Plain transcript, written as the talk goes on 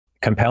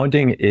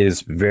Compounding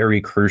is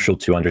very crucial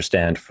to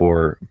understand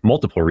for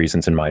multiple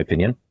reasons, in my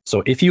opinion.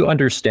 So if you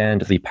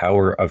understand the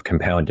power of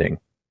compounding,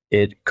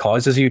 it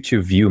causes you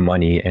to view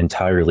money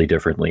entirely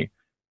differently.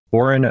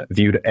 Warren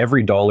viewed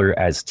every dollar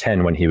as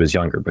 10 when he was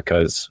younger,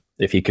 because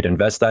if he could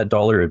invest that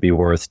dollar, it'd be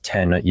worth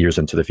 10 years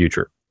into the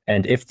future.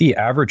 And if the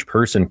average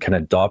person can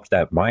adopt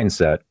that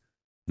mindset,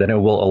 then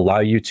it will allow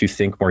you to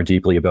think more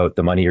deeply about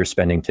the money you're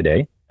spending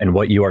today and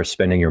what you are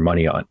spending your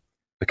money on.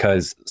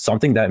 Because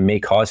something that may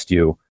cost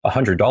you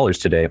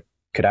 $100 today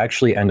could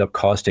actually end up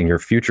costing your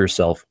future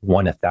self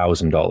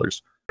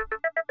 $1,000.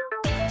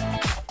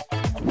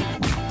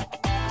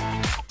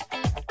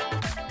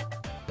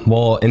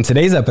 Well, in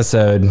today's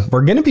episode,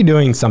 we're going to be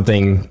doing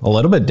something a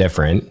little bit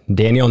different.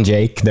 Daniel and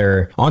Jake,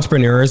 they're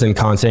entrepreneurs and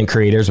content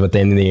creators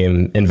within the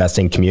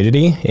investing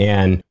community.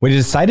 And we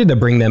decided to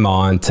bring them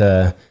on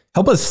to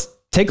help us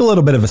take a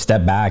little bit of a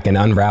step back and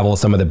unravel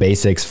some of the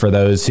basics for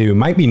those who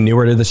might be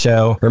newer to the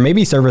show, or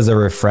maybe serve as a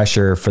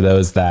refresher for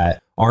those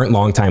that aren't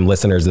longtime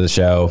listeners of the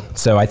show.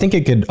 So I think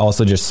it could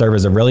also just serve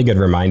as a really good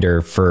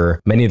reminder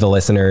for many of the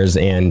listeners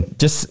and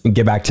just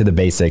get back to the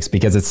basics,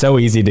 because it's so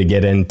easy to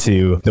get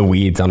into the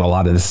weeds on a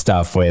lot of this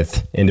stuff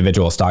with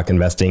individual stock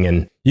investing.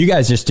 And you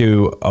guys just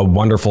do a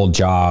wonderful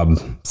job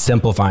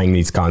simplifying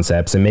these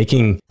concepts and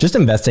making just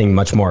investing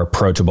much more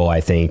approachable,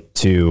 I think,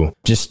 to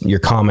just your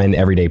common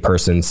everyday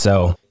person.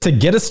 So to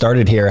get us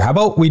started here, how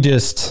about we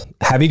just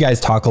have you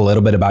guys talk a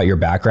little bit about your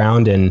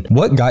background and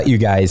what got you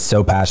guys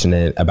so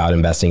passionate about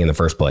investing in the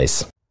first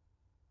place?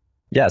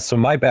 Yeah, so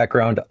my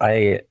background,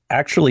 I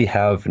actually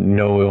have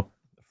no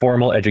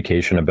formal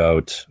education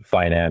about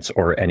finance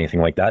or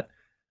anything like that.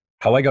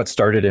 How I got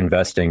started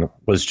investing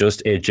was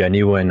just a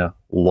genuine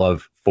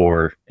love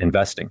for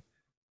investing.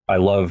 I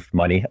love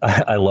money.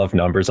 I love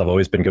numbers. I've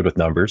always been good with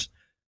numbers.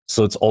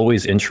 So it's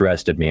always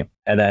interested me.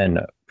 And then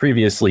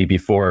previously,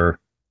 before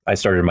I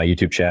started my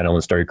YouTube channel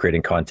and started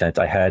creating content,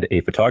 I had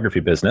a photography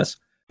business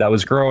that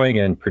was growing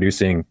and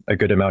producing a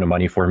good amount of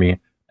money for me.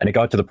 And it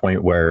got to the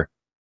point where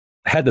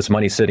I had this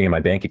money sitting in my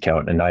bank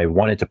account and I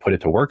wanted to put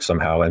it to work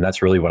somehow. And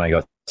that's really when I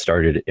got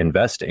started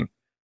investing.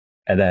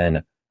 And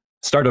then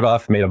started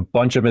off, made a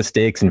bunch of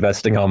mistakes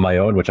investing on my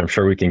own, which I'm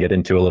sure we can get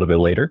into a little bit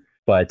later.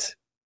 But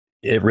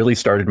it really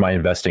started my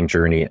investing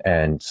journey.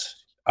 And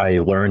I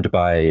learned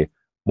by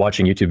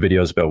watching YouTube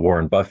videos about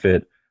Warren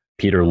Buffett,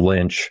 Peter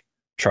Lynch,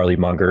 Charlie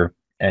Munger,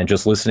 and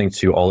just listening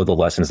to all of the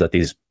lessons that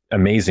these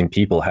amazing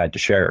people had to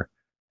share.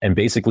 And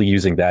basically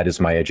using that as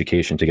my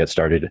education to get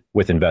started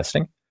with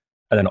investing.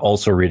 And then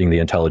also reading The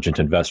Intelligent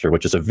Investor,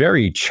 which is a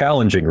very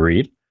challenging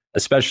read,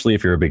 especially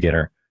if you're a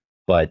beginner.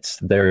 But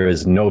there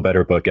is no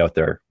better book out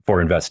there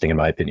for investing, in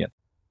my opinion.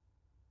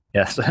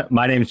 Yes,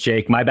 my name's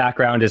Jake. My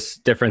background is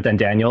different than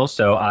Daniel's.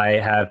 So I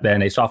have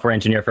been a software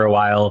engineer for a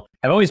while.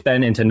 I've always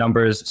been into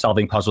numbers,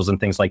 solving puzzles and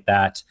things like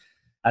that.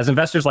 As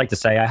investors like to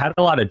say, I had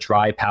a lot of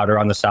dry powder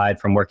on the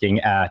side from working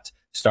at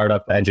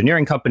startup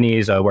engineering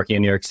companies, working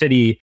in New York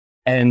City.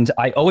 And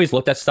I always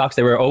looked at stocks.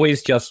 They were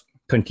always just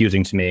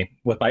confusing to me.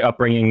 With my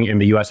upbringing in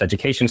the US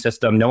education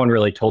system, no one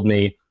really told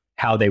me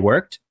how they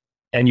worked.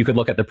 And you could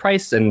look at the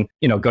price and,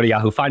 go to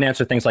Yahoo Finance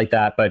or things like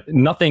that, but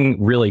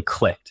nothing really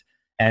clicked.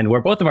 And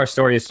where both of our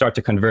stories start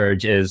to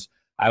converge is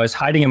I was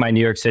hiding in my New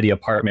York City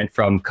apartment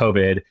from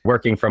COVID,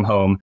 working from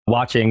home,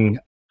 watching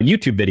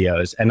YouTube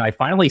videos. And I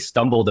finally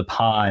stumbled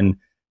upon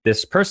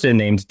this person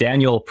named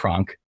Daniel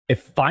Pronk. It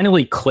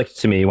finally clicked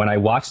to me when I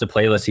watched the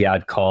playlist he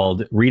had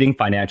called Reading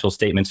Financial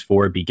Statements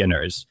for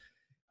Beginners.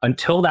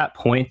 Until that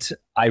point,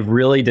 I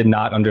really did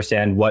not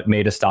understand what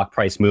made a stock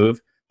price move,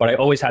 but I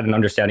always had an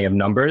understanding of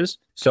numbers.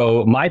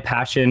 So my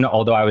passion,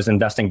 although I was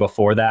investing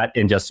before that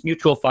in just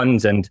mutual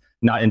funds and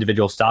not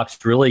individual stocks,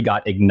 really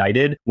got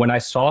ignited when I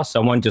saw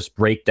someone just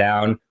break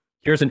down,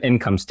 here's an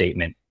income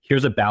statement,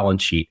 here's a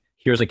balance sheet,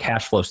 here's a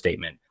cash flow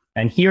statement,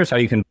 and here's how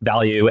you can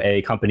value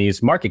a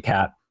company's market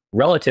cap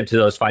relative to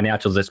those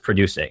financials it's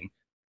producing.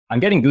 I'm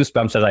getting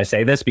goosebumps as I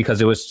say this because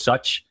it was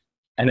such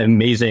an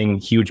amazing,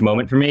 huge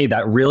moment for me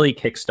that really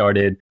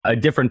kickstarted a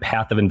different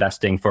path of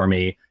investing for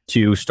me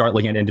to start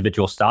looking at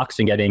individual stocks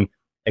and getting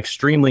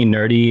extremely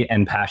nerdy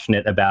and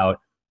passionate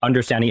about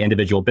understanding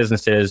individual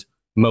businesses,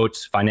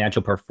 moats,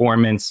 financial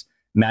performance,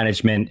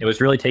 management. It was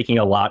really taking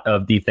a lot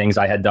of the things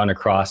I had done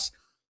across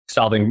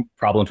solving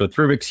problems with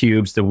Rubik's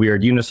Cubes, the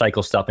weird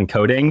unicycle stuff and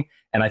coding.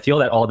 And I feel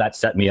that all that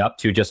set me up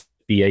to just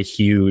be a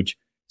huge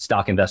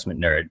stock investment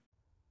nerd.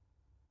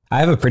 I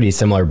have a pretty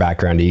similar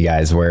background to you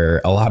guys, where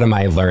a lot of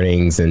my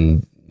learnings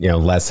and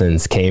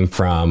lessons came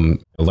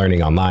from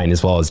learning online,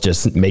 as well as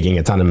just making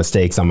a ton of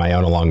mistakes on my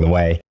own along the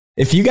way.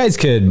 If you guys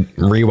could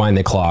rewind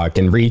the clock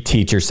and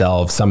reteach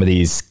yourself some of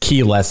these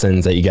key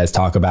lessons that you guys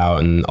talk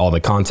about and all the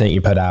content you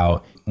put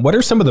out, what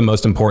are some of the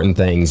most important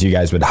things you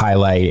guys would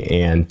highlight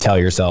and tell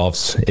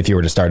yourselves if you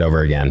were to start over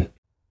again?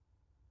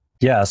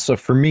 Yeah, so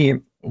for me,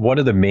 one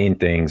of the main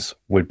things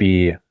would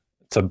be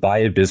to buy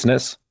a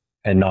business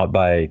and not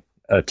buy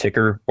a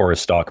ticker or a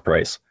stock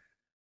price.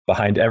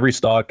 Behind every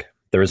stock,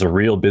 there is a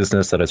real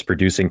business that is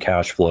producing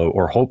cash flow,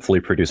 or hopefully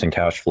producing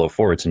cash flow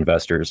for its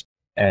investors.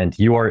 and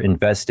you are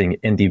investing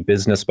in the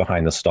business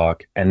behind the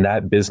stock. And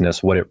that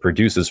business, what it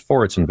produces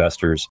for its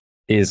investors,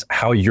 is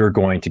how you're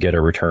going to get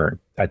a return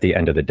at the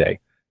end of the day.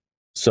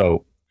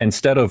 So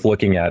instead of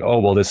looking at, oh,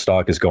 well, this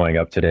stock is going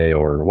up today,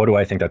 or what do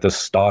I think that this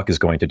stock is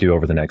going to do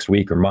over the next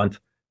week or month?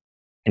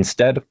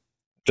 Instead,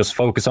 just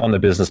focus on the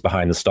business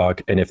behind the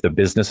stock. And if the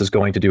business is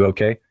going to do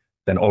okay,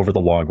 then over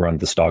the long run,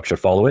 the stock should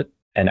follow it.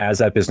 And as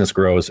that business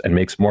grows and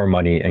makes more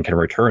money and can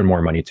return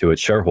more money to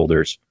its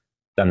shareholders,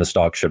 then the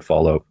stock should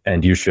follow,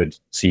 and you should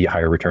see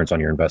higher returns on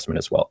your investment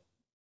as well.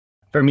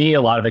 For me,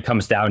 a lot of it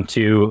comes down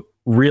to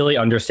really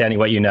understanding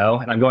what you know.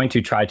 And I'm going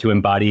to try to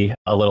embody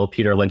a little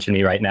Peter Lynch in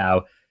me right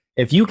now.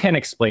 If you can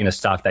explain a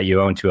stock that you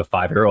own to a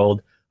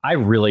 5-year-old, I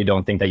really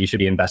don't think that you should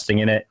be investing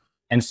in it.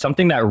 And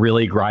something that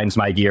really grinds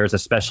my gears,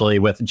 especially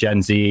with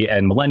Gen Z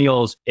and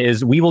millennials,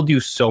 is we will do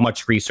so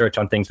much research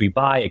on things we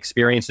buy,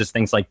 experiences,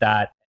 things like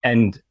that.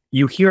 And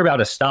you hear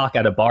about a stock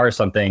at a bar or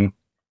something,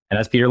 and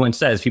as Peter Lynch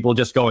says, people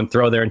just go and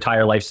throw their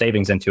entire life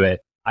savings into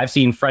it. I've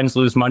seen friends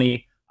lose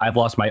money. I've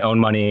lost my own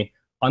money.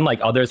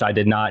 Unlike others, I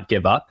did not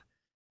give up.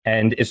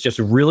 And it's just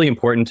really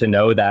important to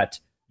know that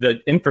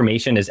the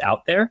information is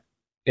out there.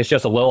 It's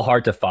just a little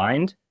hard to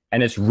find.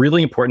 And it's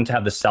really important to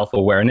have the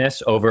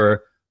self-awareness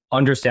over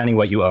understanding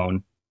what you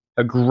own.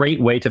 A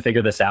great way to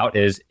figure this out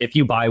is if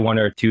you buy 1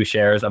 or 2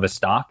 shares of a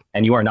stock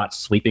and you are not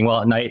sleeping well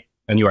at night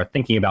and you are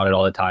thinking about it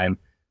all the time,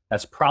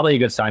 that's probably a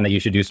good sign that you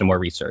should do some more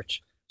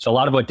research. So a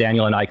lot of what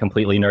Daniel and I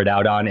completely nerd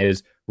out on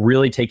is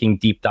really taking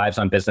deep dives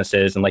on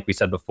businesses. And like we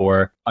said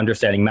before,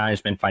 understanding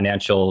management,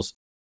 financials,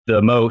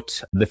 the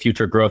moat, the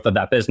future growth of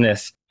that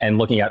business, and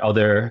looking at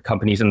other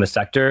companies in the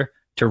sector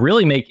to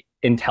really make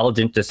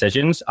intelligent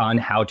decisions on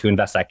how to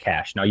invest that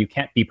cash. Now, you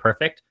can't be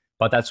perfect,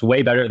 but that's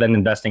way better than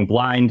investing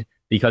blind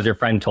because your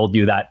friend told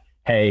you that,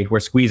 hey, we're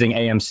squeezing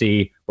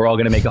AMC, we're all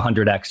going to make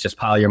 100x, just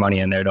pile your money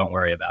in there, don't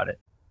worry about it.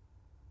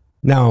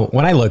 Now,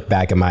 when I look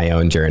back at my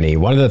own journey,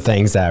 one of the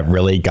things that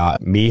really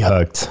got me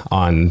hooked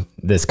on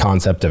this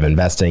concept of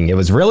investing, it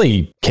was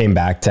really came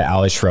back to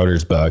Alice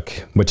Schroeder's book,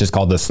 which is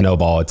called The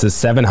Snowball. It's a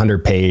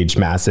 700-page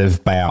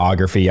massive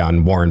biography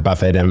on Warren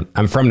Buffett. And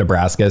I'm from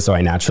Nebraska, so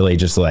I naturally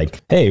just like,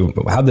 hey,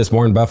 how'd this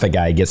Warren Buffett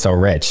guy get so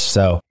rich?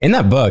 So in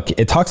that book,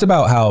 it talks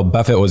about how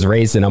Buffett was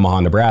raised in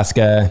Omaha,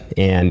 Nebraska,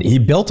 and he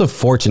built a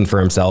fortune for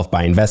himself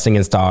by investing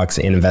in stocks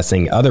and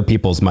investing other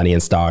people's money in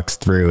stocks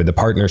through the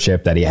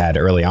partnership that he had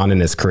early on in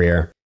his career.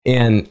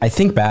 And I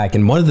think back,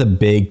 and one of the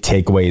big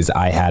takeaways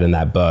I had in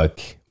that book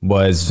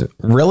was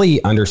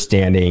really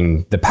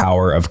understanding the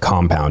power of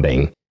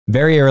compounding.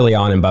 Very early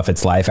on in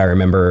Buffett's life, I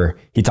remember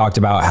he talked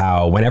about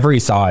how whenever he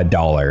saw a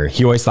dollar,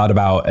 he always thought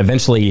about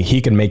eventually he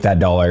could make that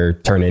dollar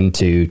turn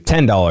into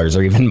 $10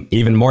 or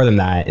even more than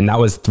that. And that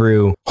was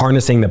through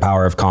harnessing the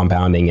power of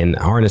compounding and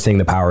harnessing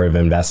the power of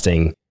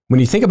investing.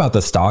 When you think about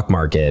the stock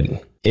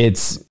market,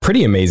 it's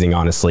pretty amazing,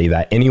 honestly,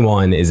 that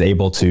anyone is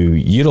able to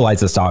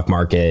utilize the stock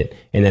market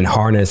and then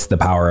harness the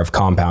power of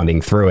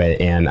compounding through it.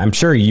 And I'm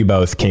sure you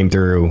both came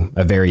through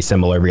a very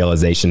similar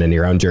realization in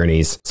your own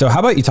journeys. So how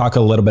about you talk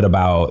a little bit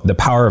about the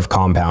power of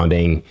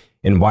compounding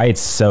and why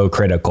it's so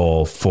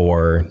critical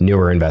for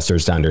newer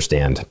investors to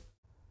understand?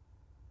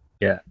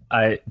 Yeah,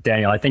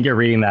 Daniel, I think you're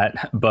reading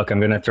that book. I'm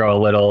going to throw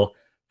a little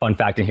fun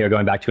fact in here,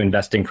 going back to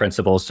investing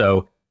principles.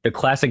 So the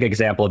classic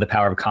example of the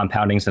power of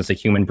compounding, since the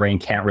human brain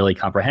can't really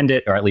comprehend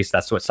it, or at least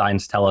that's what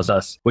science tells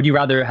us. Would you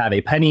rather have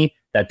a penny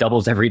that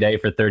doubles every day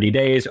for 30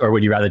 days, or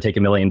would you rather take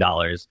 $1 million?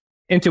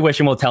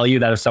 Intuition will tell you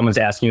that if someone's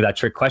asking you that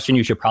trick question,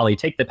 you should probably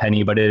take the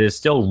penny, but it is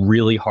still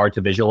really hard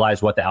to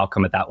visualize what the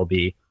outcome of that will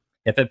be.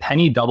 If a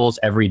penny doubles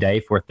every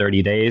day for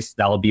 30 days,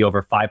 that will be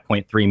over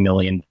 $5.3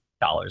 million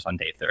on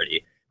day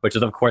 30, which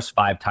is, of course,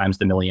 5 times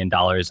the $1 million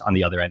on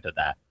the other end of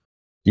that.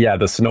 Yeah,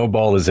 The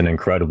Snowball is an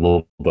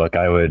incredible book.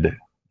 I would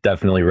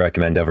definitely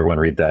recommend everyone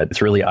read that.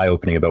 It's really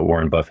eye-opening about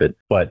Warren Buffett.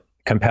 But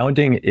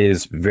compounding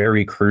is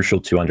very crucial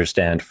to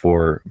understand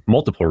for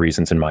multiple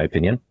reasons, in my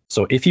opinion.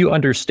 So if you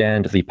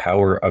understand the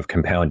power of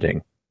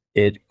compounding,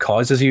 it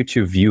causes you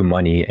to view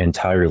money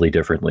entirely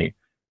differently.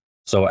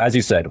 So as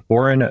you said,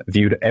 Warren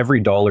viewed every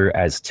dollar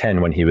as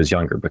 10 when he was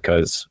younger,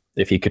 because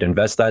if he could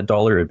invest that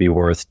dollar, it'd be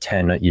worth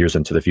 10 years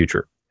into the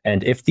future.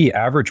 And if the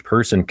average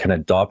person can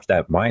adopt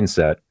that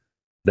mindset,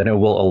 then it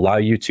will allow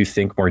you to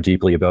think more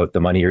deeply about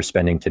the money you're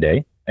spending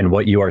today and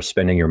what you are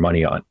spending your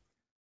money on.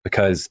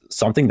 Because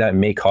something that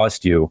may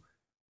cost you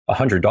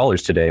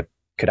 $100 today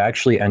could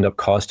actually end up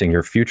costing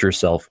your future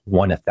self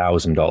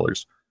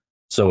 $1,000.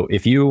 So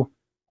if you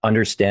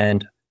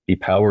understand the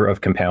power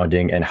of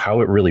compounding and how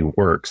it really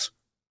works,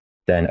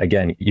 then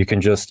again, you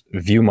can just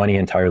view money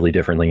entirely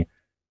differently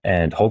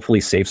and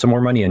hopefully save some more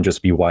money and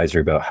just be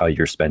wiser about how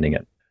you're spending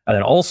it. And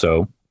then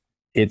also,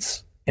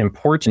 it's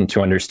important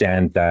to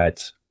understand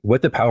that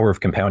with the power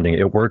of compounding,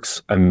 it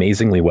works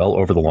amazingly well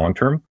over the long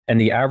term. And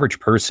the average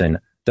person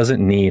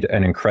doesn't need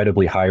an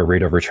incredibly high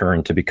rate of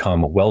return to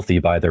become wealthy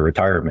by their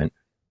retirement.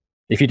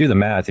 If you do the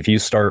math, if you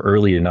start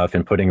early enough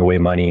in putting away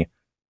money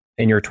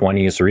in your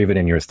 20s or even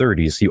in your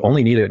 30s, you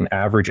only need an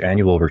average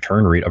annual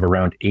return rate of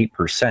around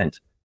 8%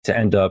 to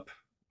end up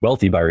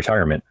wealthy by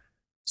retirement.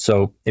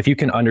 So if you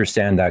can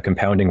understand that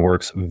compounding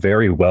works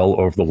very well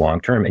over the long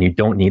term and you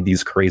don't need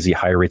these crazy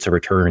high rates of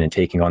return and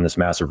taking on this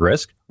massive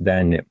risk,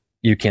 then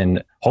you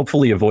can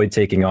hopefully avoid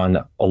taking on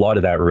a lot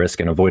of that risk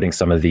and avoiding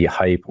some of the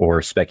hype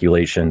or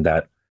speculation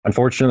that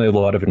unfortunately a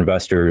lot of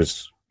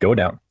investors go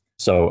down.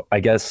 So I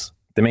guess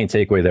the main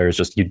takeaway there is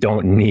just you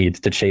don't need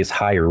to chase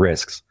higher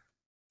risks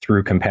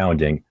through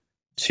compounding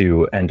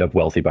to end up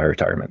wealthy by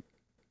retirement.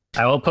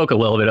 I will poke a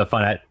little bit of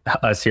fun at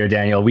us here,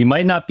 Daniel. We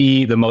might not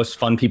be the most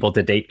fun people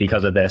to date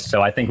because of this.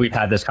 So I think we've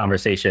had this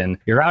conversation.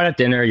 You're out at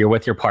dinner, you're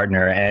with your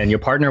partner, and your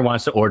partner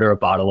wants to order a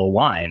bottle of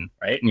wine,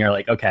 right? And you're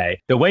like,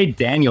 okay, the way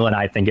Daniel and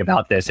I think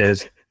about this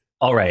is,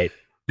 all right,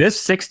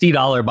 this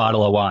 $60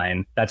 bottle of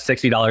wine, that's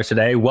 $60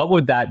 today. What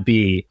would that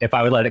be if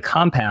I would let it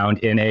compound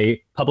in a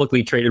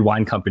publicly traded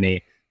wine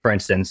company, for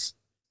instance,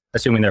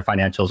 assuming their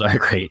financials are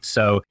great?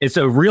 So it's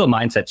a real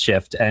mindset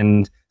shift,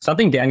 and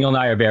something Daniel and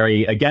I are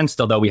very against,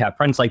 although we have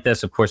friends like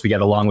this. Of course, we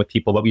get along with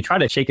people, but we try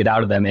to shake it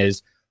out of them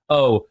is,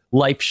 oh,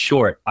 life's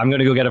short. I'm going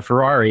to go get a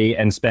Ferrari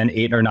and spend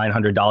 $800 or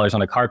 $900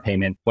 on a car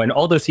payment. When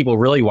all those people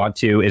really want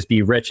to is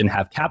be rich and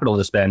have capital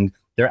to spend,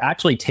 they're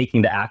actually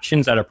taking the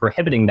actions that are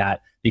prohibiting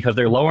that because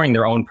they're lowering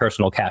their own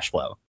personal cash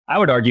flow. I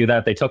would argue that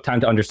if they took time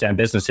to understand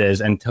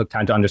businesses and took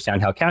time to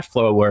understand how cash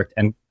flow worked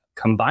and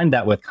combine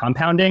that with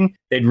compounding,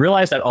 they'd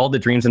realize that all the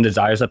dreams and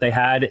desires that they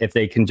had, if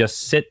they can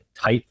just sit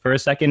tight for a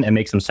second and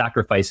make some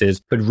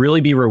sacrifices, could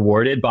really be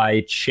rewarded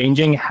by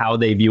changing how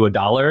they view a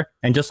dollar.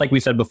 And just like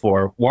we said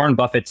before, Warren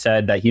Buffett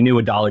said that he knew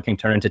a dollar can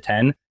turn into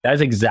 10. That is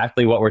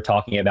exactly what we're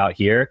talking about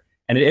here.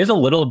 And it is a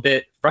little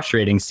bit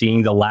frustrating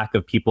seeing the lack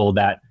of people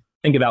that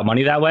think about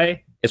money that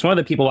way. It's one of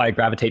the people I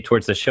gravitate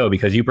towards the show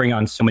because you bring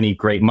on so many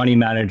great money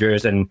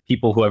managers and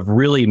people who have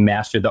really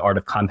mastered the art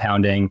of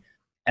compounding.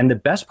 And the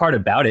best part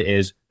about it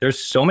is there's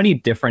so many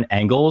different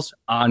angles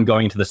on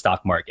going to the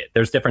stock market.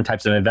 There's different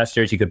types of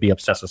investors. You could be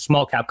obsessed with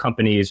small cap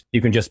companies.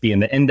 You can just be in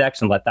the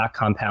index and let that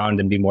compound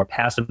and be more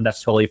passive.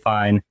 That's totally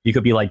fine. You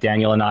could be like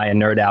Daniel and I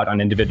and nerd out on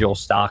individual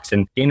stocks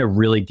and gain a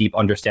really deep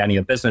understanding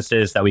of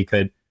businesses that we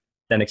could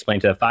then explain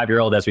to a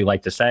 5-year-old, as we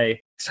like to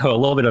say. So a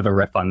little bit of a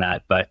riff on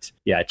that. But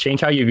yeah,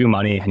 change how you view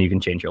money and you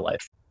can change your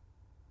life.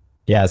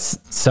 Yes,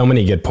 so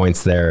many good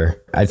points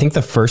there. I think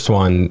the first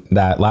one,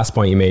 that last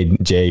point you made,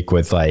 Jake,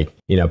 with like,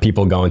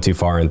 people going too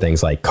far in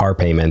things like car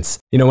payments.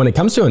 When it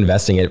comes to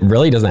investing, it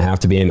really doesn't have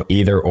to be an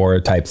either or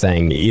type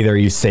thing. Either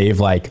you save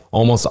like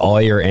almost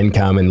all your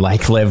income and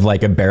like live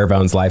like a bare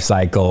bones life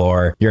cycle,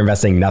 or you're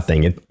investing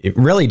nothing. It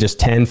really just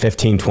 10,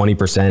 15,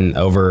 20%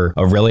 over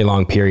a really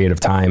long period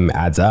of time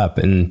adds up.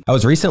 And I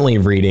was recently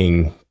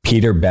reading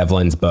Peter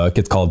Bevlin's book.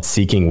 It's called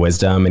Seeking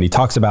Wisdom. And he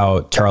talks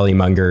about Charlie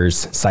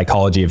Munger's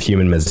psychology of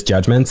human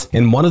misjudgments.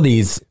 And one of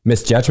these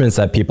misjudgments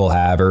that people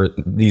have, or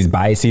these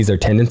biases or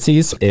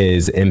tendencies,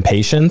 is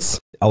impatience.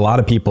 A lot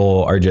of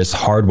people are just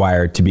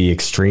hardwired to be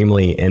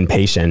extremely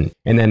impatient.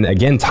 And then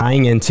again,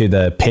 tying into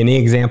the penny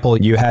example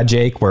you had,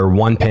 Jake, where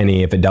one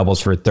penny, if it doubles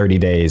for 30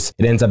 days,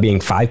 it ends up being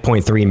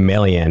 5.3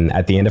 million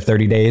at the end of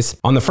 30 days.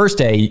 On the first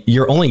day,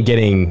 you're only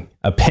getting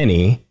a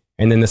penny.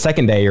 And then the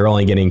second day, you're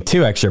only getting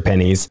 2 extra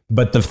pennies.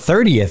 But the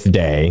 30th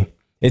day,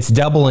 it's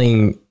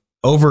doubling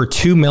over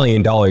 $2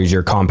 million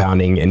you're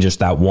compounding in just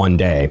that one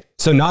day.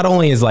 So not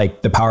only is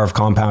like the power of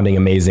compounding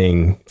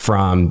amazing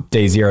from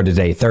day 0 to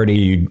day 30,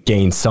 you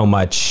gain so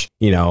much,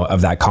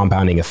 of that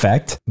compounding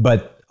effect,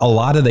 but a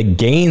lot of the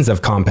gains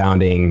of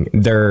compounding,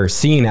 they're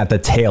seen at the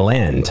tail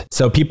end.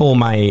 So people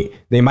might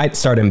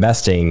start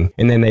investing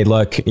and then they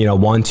look,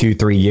 1, 2,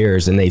 3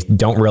 years and they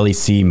don't really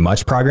see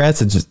much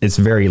progress. It's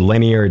very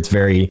linear. It's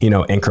very,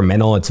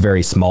 incremental. It's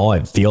very small.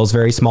 It feels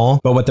very small.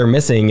 But what they're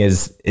missing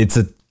is it's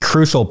a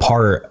crucial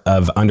part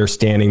of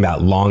understanding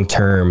that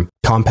long-term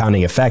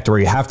compounding effect, where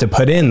you have to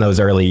put in those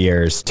early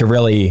years to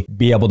really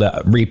be able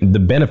to reap the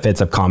benefits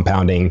of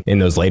compounding in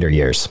those later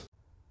years.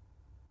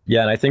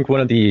 Yeah, and I think one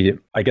of the,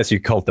 I guess you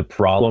call it the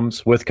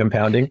problems with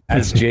compounding,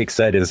 as Jake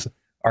said, is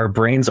our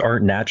brains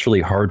aren't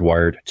naturally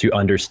hardwired to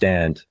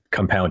understand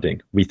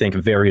compounding. We think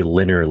very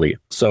linearly.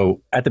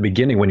 So at the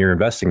beginning, when you're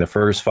investing the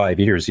first 5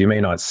 years, you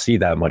may not see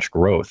that much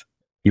growth.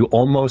 You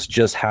almost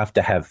just have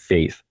to have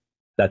faith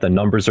that the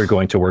numbers are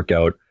going to work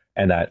out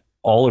and that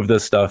all of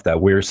this stuff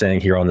that we're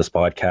saying here on this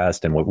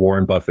podcast and what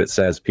Warren Buffett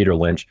says, Peter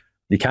Lynch,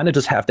 you kind of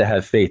just have to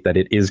have faith that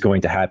it is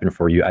going to happen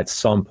for you at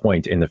some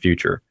point in the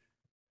future.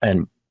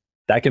 And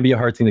that can be a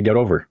hard thing to get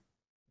over.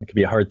 It can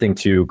be a hard thing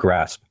to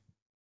grasp.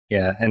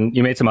 Yeah, and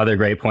you made some other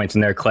great points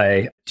in there,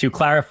 Clay. To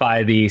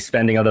clarify the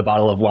spending of the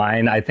bottle of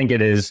wine, I think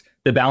it is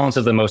the balance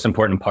is the most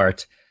important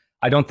part.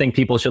 I don't think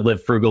people should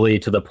live frugally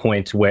to the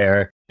point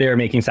where they're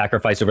making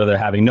sacrifices where they're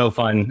having no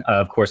fun.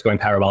 Of course, going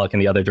parabolic in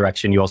the other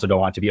direction, you also don't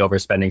want to be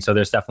overspending. So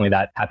there's definitely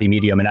that happy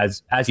medium. And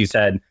as you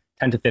said,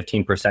 10 to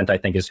 15%, I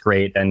think is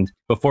great. And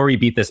before we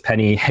beat this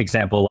penny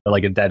example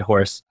like a dead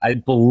horse, I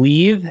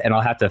believe, and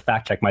I'll have to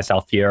fact check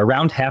myself here,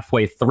 around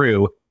halfway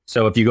through.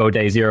 So if you go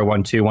day 0,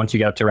 1, 2, once you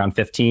get up to around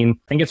 15, I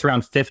think it's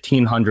around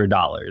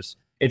 $1,500.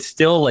 It's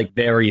still like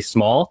very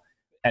small.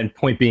 And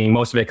point being,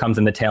 most of it comes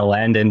in the tail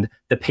end. And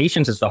the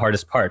patience is the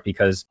hardest part,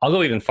 because I'll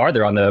go even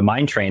farther on the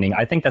mind training.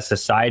 I think that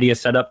society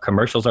is set up,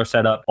 commercials are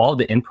set up, all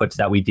the inputs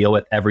that we deal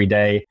with every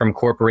day, from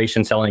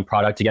corporations selling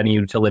product to getting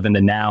you to live in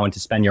the now and to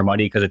spend your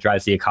money because it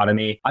drives the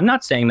economy. I'm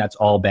not saying that's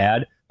all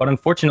bad, but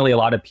unfortunately, a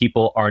lot of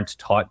people aren't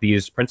taught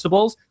these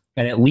principles.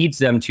 And it leads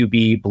them to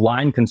be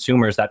blind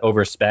consumers that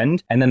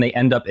overspend. And then they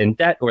end up in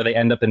debt, or they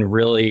end up in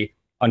really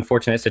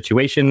unfortunate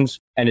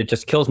situations. And it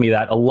just kills me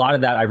that a lot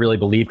of that I really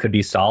believe could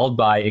be solved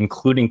by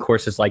including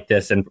courses like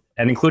this and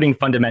including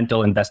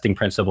fundamental investing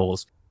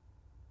principles.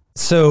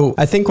 So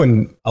I think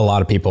when a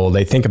lot of people,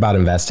 they think about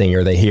investing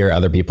or they hear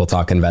other people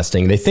talk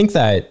investing, they think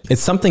that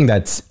it's something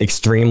that's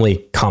extremely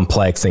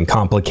complex and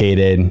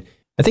complicated.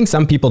 I think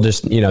some people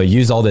just,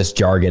 use all this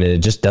jargon and it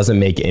just doesn't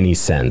make any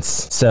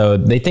sense. So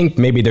they think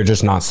maybe they're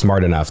just not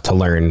smart enough to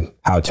learn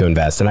how to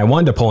invest. And I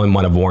wanted to pull in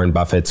one of Warren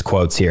Buffett's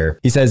quotes here.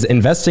 He says,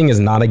 investing is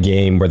not a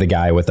game where the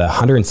guy with a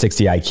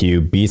 160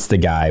 IQ beats the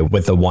guy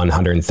with a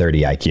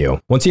 130 IQ.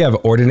 Once you have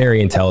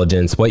ordinary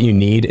intelligence, what you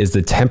need is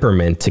the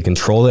temperament to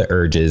control the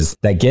urges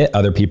that get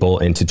other people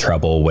into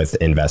trouble with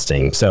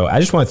investing. So I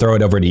just want to throw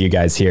it over to you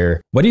guys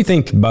here. What do you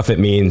think Buffett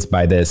means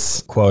by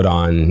this quote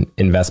on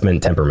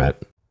investment temperament?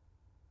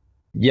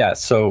 Yeah,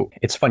 so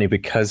it's funny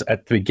because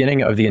at the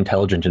beginning of The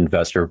Intelligent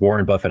Investor,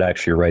 Warren Buffett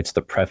actually writes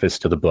the preface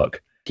to the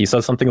book. He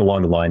says something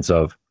along the lines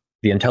of,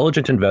 the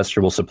intelligent investor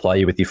will supply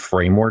you with the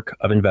framework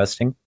of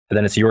investing, and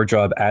then it's your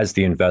job as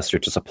the investor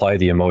to supply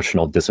the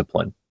emotional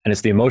discipline. And it's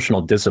the emotional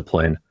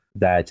discipline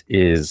that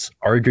is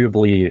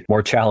arguably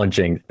more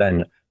challenging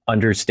than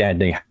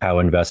understanding how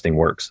investing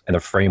works and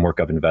the framework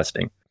of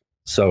investing.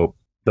 So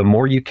the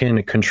more you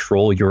can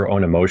control your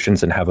own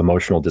emotions and have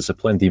emotional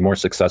discipline, the more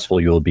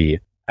successful you'll be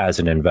as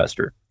an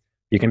investor.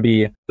 You can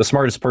be the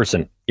smartest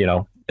person,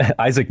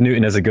 Isaac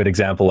Newton is a good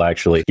example,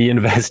 actually. He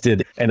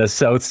invested in a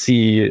South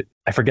Sea,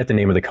 I forget the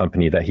name of the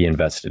company that he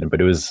invested in, but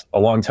it was a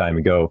long time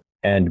ago.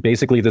 And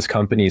basically this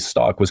company's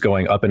stock was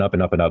going up and up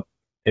and up and up.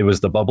 It was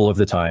the bubble of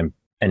the time.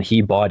 And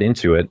he bought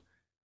into it,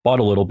 bought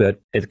a little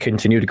bit. It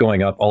continued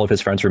going up. All of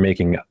his friends were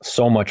making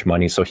so much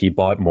money. So he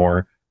bought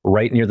more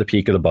right near the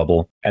peak of the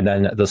bubble. And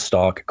then the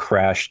stock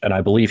crashed. And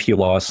I believe he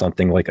lost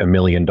something like $1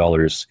 million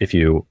if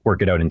you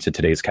work it out into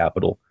today's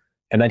capital.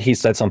 And then he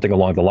said something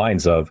along the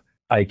lines of,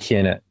 I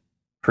can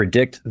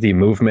predict the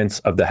movements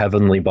of the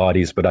heavenly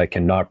bodies, but I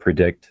cannot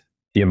predict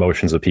the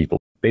emotions of people.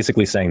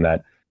 Basically saying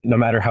that no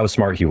matter how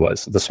smart he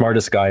was, the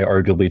smartest guy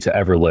arguably to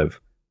ever live,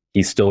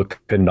 he still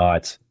could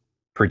not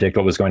predict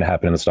what was going to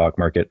happen in the stock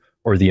market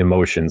or the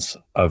emotions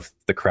of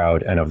the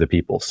crowd and of the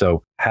people.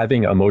 So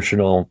having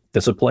emotional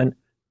discipline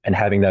and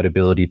having that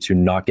ability to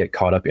not get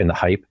caught up in the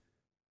hype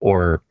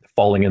or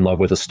falling in love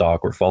with a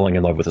stock or falling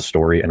in love with a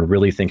story and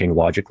really thinking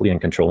logically and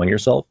controlling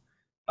yourself,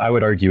 I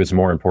would argue is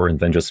more important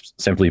than just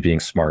simply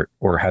being smart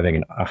or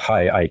having a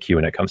high IQ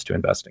when it comes to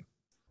investing.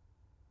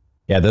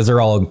 Yeah, those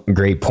are all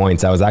great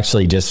points. I was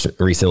actually just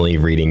recently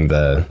reading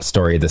the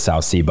story of the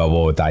South Sea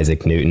bubble with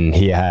Isaac Newton.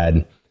 He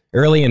had,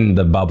 early in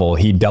the bubble,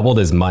 he doubled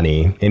his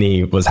money and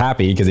he was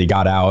happy because he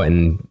got out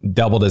and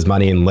doubled his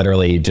money in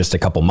literally just a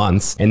couple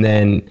months. And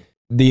then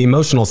the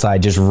emotional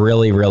side just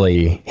really,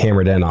 really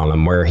hammered in on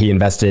him, where he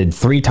invested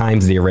 3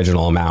 times the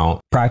original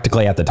amount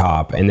practically at the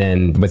top. And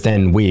then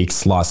within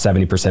weeks lost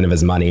 70% of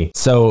his money.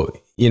 So,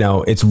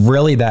 it's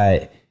really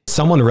that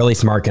someone really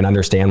smart can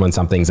understand when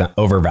something's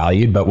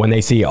overvalued, but when they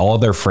see all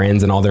their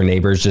friends and all their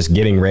neighbors just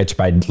getting rich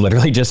by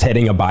literally just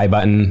hitting a buy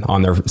button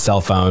on their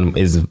cell phone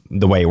is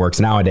the way it works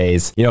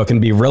nowadays. It can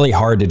be really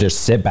hard to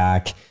just sit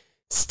back,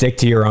 stick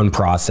to your own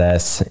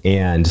process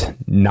and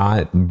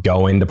not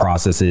go into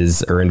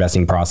processes or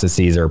investing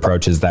processes or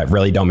approaches that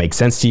really don't make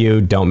sense to you,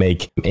 don't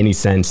make any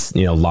sense,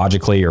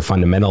 logically or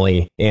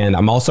fundamentally. And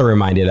I'm also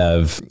reminded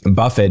of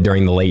Buffett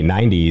during the late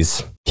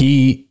 90s.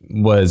 He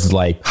was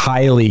like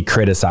highly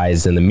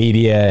criticized in the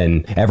media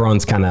and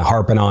everyone's kind of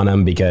harping on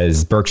him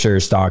because Berkshire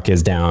stock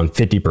is down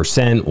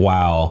 50%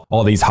 while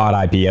all these hot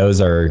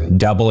IPOs are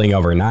doubling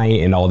overnight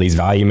and all these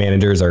value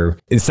managers are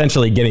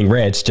essentially getting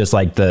rich, just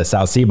like the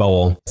South Sea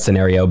bubble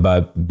scenario.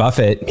 But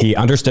Buffett, he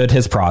understood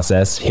his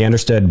process. He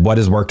understood what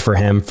has worked for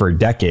him for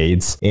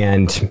decades.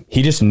 And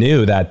he just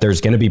knew that there's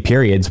going to be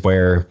periods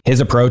where his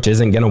approach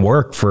isn't going to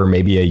work for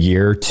maybe a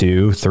year,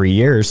 2, 3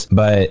 years,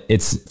 but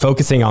it's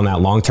focusing on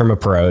that long-term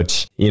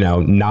approach,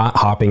 not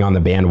hopping on the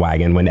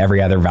bandwagon when every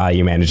other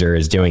value manager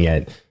is doing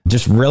it.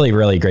 Just really,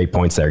 really great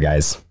points there,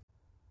 guys.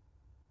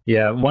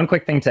 Yeah, one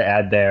quick thing to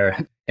add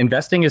there.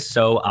 Investing is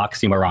so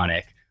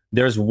oxymoronic.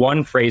 There's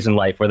one phrase in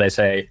life where they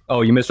say,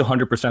 oh, you miss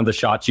 100% of the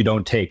shots you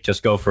don't take,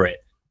 just go for it.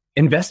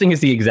 Investing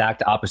is the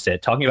exact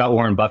opposite. Talking about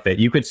Warren Buffett,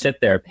 you could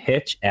sit there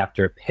pitch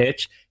after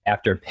pitch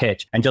after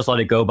pitch and just let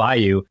it go by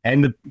you.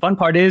 And the fun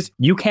part is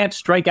you can't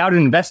strike out in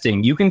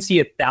investing. You can see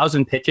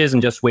 1,000 pitches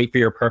and just wait for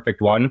your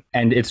perfect one.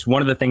 And it's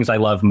one of the things I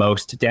love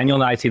most. Daniel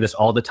and I see this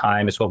all the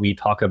time. It's what we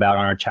talk about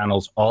on our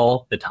channels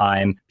all the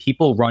time.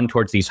 People run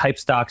towards these hype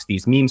stocks,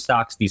 these meme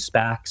stocks, these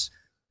SPACs.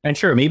 And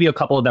sure, maybe a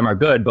couple of them are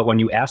good, but when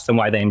you ask them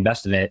why they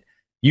invest in it,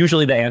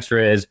 usually the answer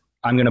is,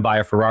 I'm going to buy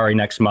a Ferrari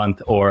next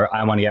month, or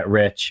I want to get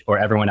rich, or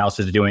everyone else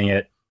is doing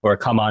it, or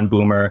come on,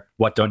 boomer,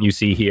 what don't you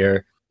see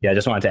here? Yeah, I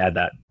just wanted to add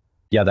that.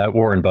 Yeah, that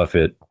Warren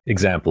Buffett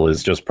example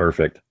is just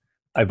perfect.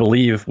 I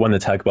believe when the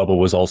tech bubble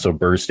was also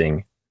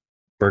bursting,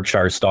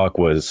 Berkshire stock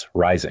was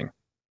rising.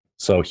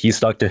 So he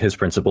stuck to his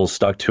principles,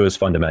 stuck to his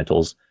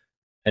fundamentals.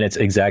 And it's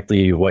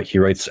exactly what he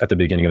writes at the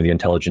beginning of The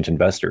Intelligent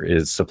Investor,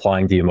 is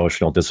supplying the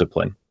emotional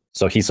discipline.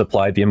 So he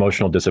supplied the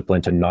emotional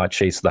discipline to not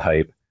chase the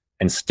hype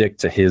and stick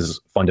to his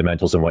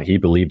fundamentals and what he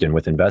believed in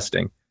with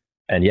investing.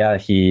 And yeah,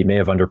 he may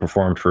have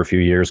underperformed for a few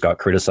years, got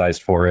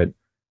criticized for it.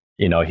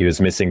 You know, he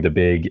was missing the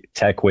big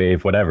tech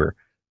wave, whatever.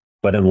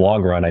 But in the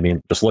long run, I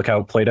mean, just look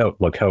how it played out.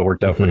 Look how it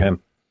worked out for him.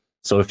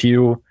 So if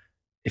you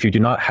do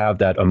not have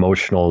that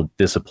emotional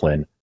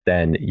discipline,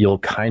 then you'll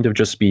kind of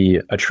just be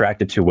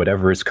attracted to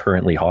whatever is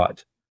currently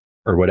hot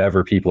or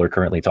whatever people are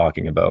currently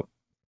talking about.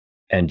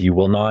 And you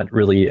will not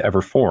really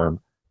ever form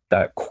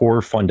that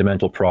core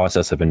fundamental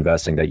process of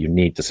investing that you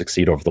need to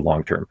succeed over the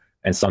long term,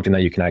 and something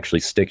that you can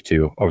actually stick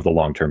to over the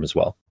long term as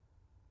well.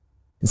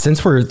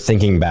 Since we're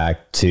thinking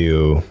back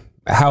to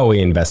how we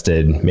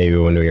invested maybe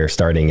when we were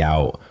starting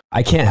out,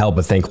 I can't help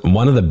but think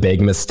one of the big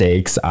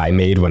mistakes I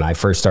made when I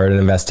first started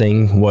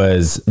investing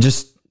was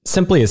just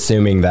simply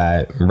assuming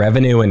that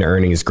revenue and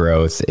earnings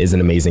growth is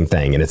an amazing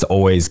thing and it's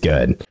always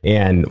good.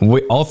 And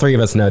all three of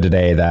us know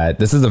today that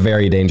this is a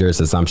very dangerous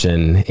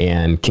assumption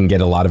and can get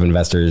a lot of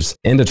investors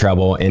into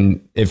trouble.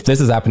 And if this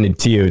has happened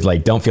to you,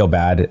 like, don't feel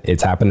bad.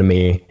 It's happened to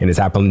me and it's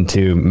happened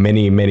to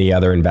many, many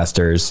other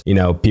investors. You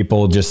know,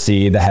 people just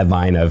see the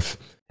headline of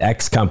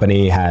X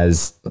company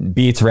has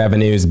beats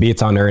revenues,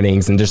 beats on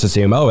earnings, and just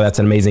assume, oh, that's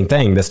an amazing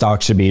thing. The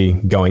stock should be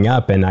going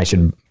up and I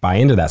should buy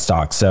into that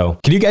stock. So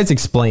could you guys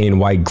explain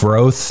why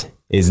growth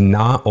is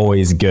not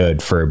always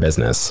good for a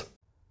business?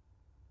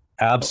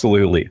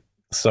 Absolutely.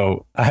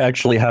 So I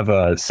actually have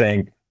a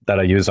saying that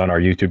I use on our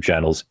YouTube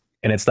channels,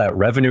 and it's that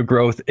revenue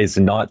growth is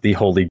not the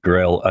holy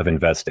grail of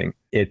investing.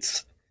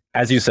 It's,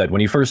 as you said, when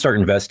you first start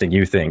investing,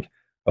 you think,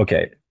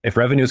 okay, if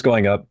revenue is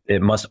going up,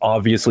 it must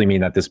obviously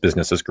mean that this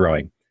business is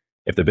growing.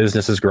 If the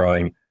business is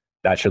growing,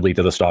 that should lead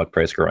to the stock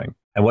price growing.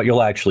 And what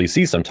you'll actually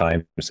see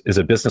sometimes is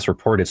a business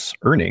report its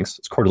earnings,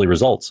 its quarterly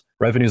results.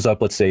 Revenue's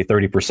up, let's say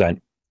 30%, and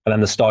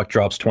then the stock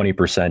drops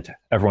 20%.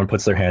 Everyone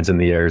puts their hands in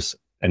the air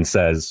and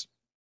says,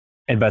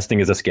 investing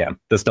is a scam.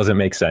 This doesn't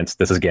make sense.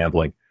 This is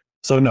gambling.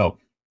 So no,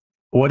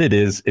 what it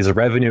is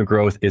revenue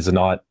growth is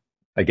not,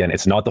 again,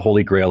 it's not the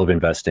holy grail of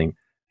investing.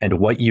 And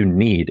what you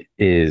need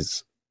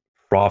is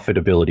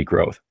profitability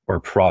growth or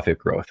profit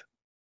growth.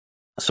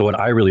 So what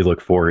I really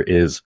look for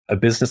is a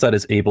business that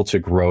is able to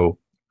grow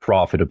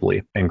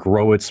profitably and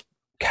grow its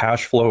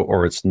cash flow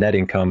or its net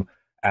income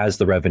as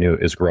the revenue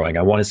is growing.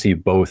 I want to see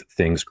both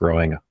things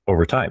growing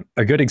over time.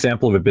 A good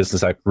example of a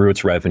business that grew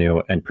its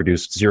revenue and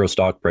produced zero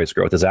stock price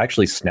growth is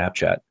actually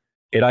Snapchat.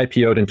 It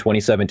IPO'd in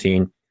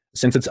 2017.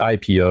 Since its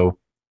IPO,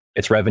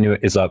 its revenue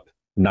is up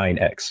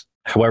 9x.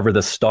 However,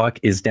 the stock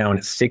is down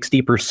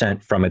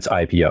 60% from its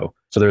IPO.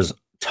 So there's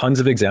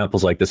tons of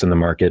examples like this in the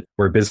market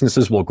where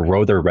businesses will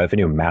grow their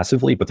revenue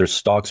massively, but their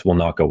stocks will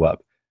not go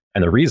up.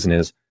 And the reason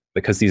is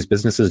because these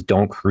businesses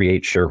don't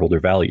create shareholder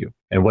value.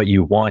 And what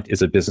you want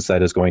is a business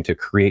that is going to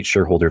create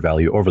shareholder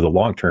value over the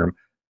long term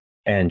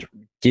and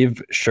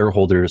give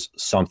shareholders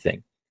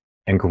something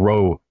and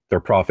grow their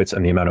profits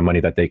and the amount of money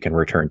that they can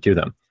return to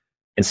them.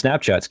 In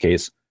Snapchat's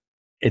case,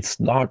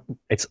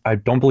 I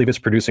don't believe it's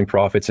producing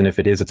profits. And if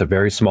it is, it's a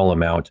very small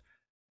amount.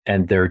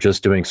 And they're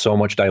just doing so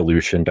much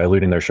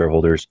diluting their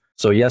shareholders.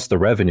 So yes, the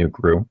revenue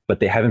grew,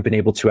 but they haven't been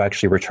able to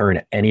actually return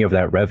any of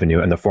that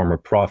revenue in the form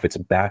of profits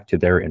back to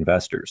their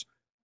investors.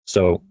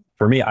 So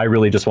for me, I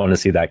really just want to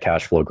see that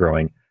cash flow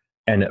growing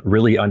and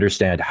really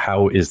understand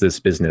how is this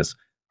business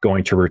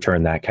going to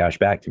return that cash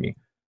back to me.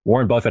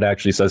 Warren Buffett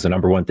actually says the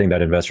number one thing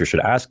that investors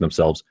should ask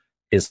themselves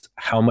is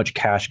how much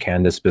cash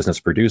can this business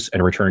produce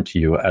and return to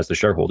you as the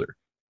shareholder?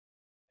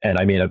 And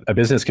I mean, a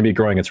business can be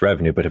growing its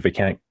revenue, but if it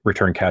can't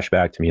return cash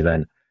back to me,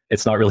 then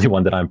it's not really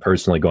one that I'm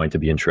personally going to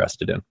be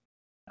interested in.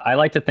 I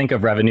like to think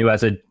of revenue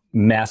as a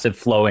massive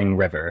flowing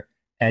river.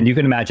 And you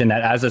can imagine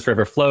that as this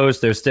river flows,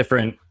 there's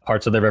different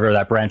parts of the river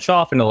that branch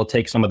off and it'll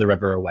take some of the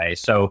river away.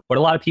 So what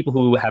a lot of people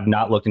who have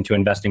not looked into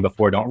investing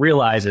before don't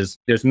realize is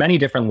there's many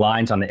different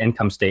lines on the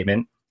income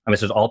statement. And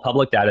this is all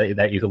public data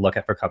that you can look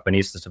at for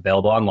companies that's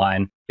available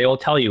online. They will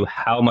tell you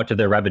how much of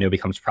their revenue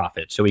becomes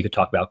profit. So we could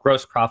talk about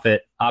gross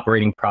profit,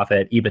 operating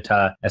profit,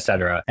 EBITDA, et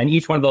cetera. And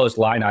each one of those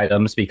line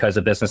items, because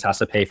a business has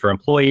to pay for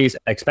employees,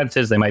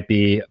 expenses, they might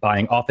be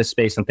buying office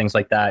space and things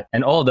like that.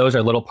 And all of those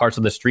are little parts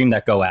of the stream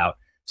that go out.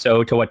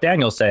 So to what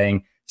Daniel's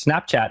saying,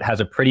 Snapchat has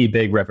a pretty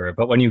big river,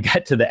 but when you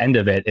get to the end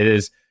of it, it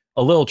is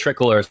a little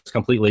trickle or it's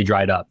completely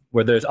dried up,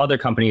 where there's other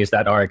companies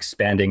that are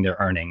expanding their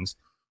earnings.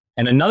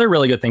 And another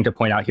really good thing to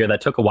point out here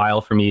that took a while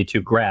for me to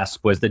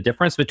grasp was the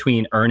difference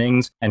between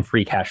earnings and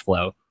free cash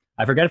flow.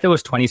 I forget if it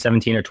was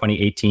 2017 or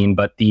 2018,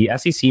 but the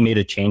SEC made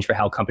a change for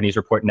how companies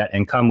report net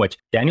income, which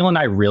Daniel and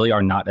I really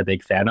are not a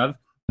big fan of.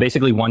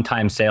 Basically,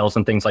 one-time sales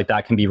and things like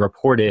that can be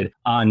reported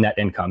on net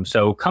income.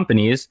 So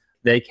companies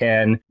they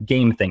can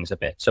game things a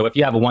bit. So if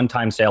you have a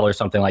one-time sale or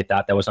something like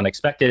that that was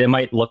unexpected, it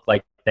might look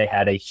like they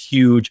had a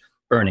huge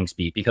earnings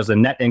beat because the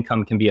net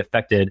income can be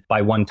affected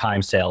by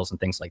one-time sales and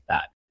things like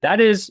that. That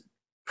is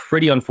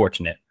pretty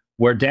unfortunate.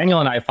 Where Daniel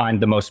and I find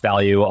the most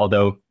value,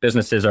 although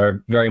businesses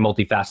are very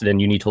multifaceted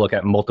and you need to look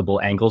at multiple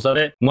angles of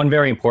it, one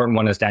very important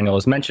one, as Daniel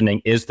was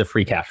mentioning, is the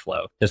free cash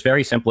flow. Just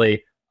very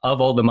simply,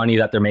 of all the money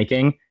that they're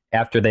making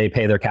after they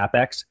pay their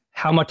CapEx,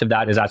 how much of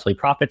that is actually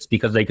profits,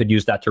 because they could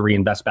use that to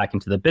reinvest back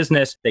into the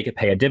business. They could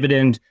pay a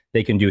dividend.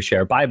 They can do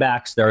share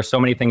buybacks. There are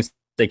so many things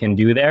they can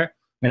do there.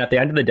 And at the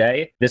end of the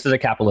day, this is a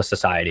capitalist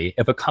society.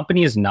 If a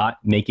company is not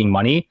making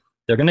money,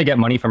 they're going to get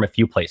money from a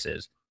few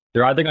places.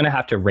 They're either going to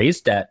have to raise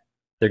debt.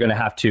 They're going to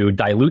have to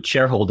dilute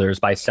shareholders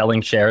by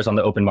selling shares on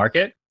the open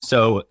market.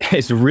 So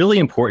it's really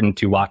important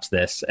to watch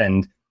this.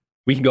 And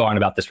we can go on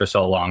about this for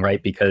so long,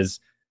 right? Because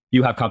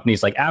you have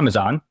companies like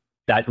Amazon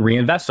that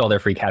reinvest all their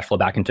free cash flow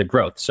back into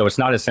growth. So it's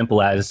not as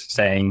simple as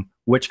saying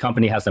which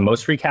company has the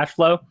most free cash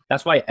flow.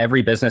 That's why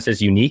every business is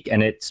unique,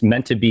 and it's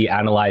meant to be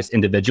analyzed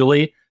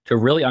individually to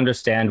really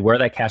understand where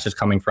that cash is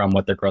coming from,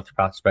 what their growth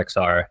prospects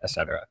are, et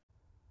cetera.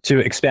 To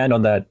expand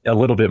on that a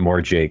little bit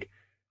more, Jake,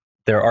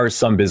 there are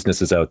some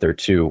businesses out there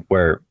too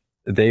where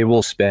they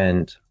will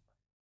spend,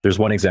 there's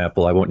one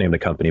example, I won't name the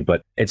company,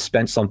 but it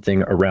spent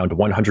something around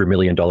 $100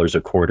 million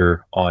a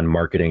quarter on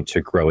marketing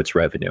to grow its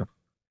revenue.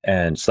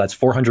 And so that's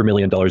 $400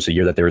 million a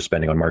year that they were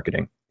spending on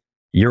marketing.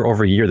 Year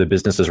over year, the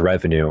business's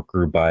revenue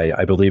grew by,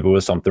 I believe it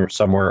was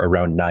somewhere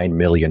around $9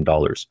 million.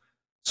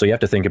 So you have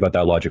to think about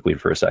that logically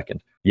for a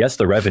second. Yes,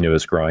 the revenue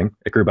is growing.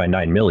 It grew by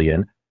 9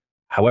 million.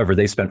 However,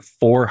 they spent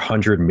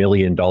 $400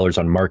 million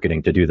on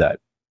marketing to do that.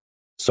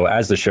 So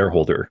as the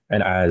shareholder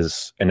and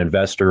as an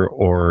investor,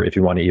 or if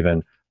you want to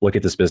even look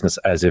at this business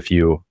as if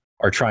you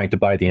are trying to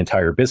buy the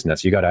entire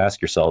business, you got to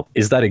ask yourself,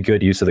 is that a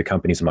good use of the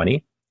company's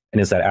money?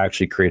 And is that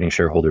actually creating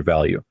shareholder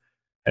value?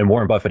 And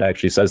Warren Buffett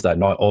actually says that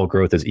not all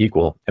growth is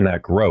equal, and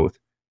that growth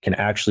can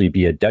actually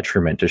be a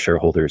detriment to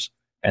shareholders.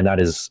 And that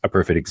is a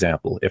perfect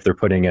example. If they're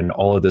putting in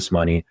all of this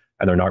money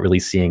and they're not really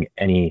seeing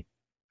any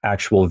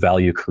actual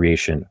value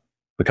creation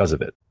because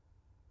of it.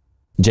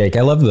 Jake,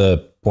 I love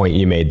the point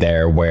you made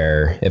there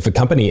where if a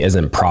company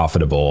isn't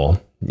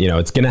profitable,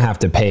 it's going to have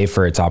to pay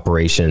for its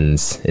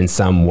operations in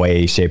some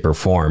way, shape, or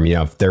form.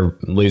 If they're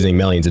losing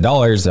millions of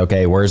dollars,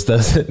 okay, where's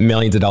those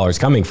millions of dollars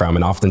coming from?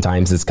 And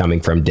oftentimes it's coming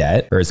from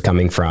debt, or it's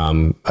coming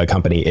from a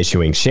company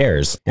issuing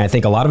shares. And I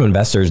think a lot of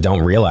investors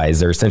don't realize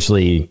they're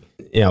essentially,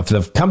 if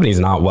the company's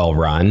not well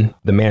run,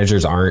 the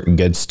managers aren't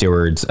good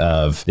stewards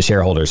of the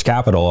shareholders'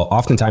 capital.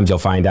 Oftentimes you'll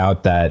find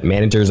out that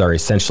managers are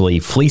essentially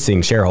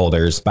fleecing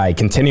shareholders by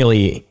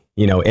continually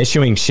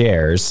issuing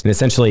shares, and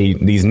essentially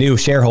these new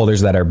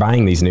shareholders that are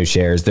buying these new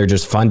shares, they're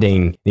just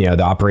funding,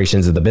 the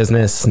operations of the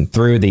business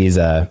through these,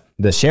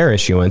 the share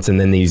issuance. And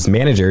then these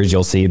managers,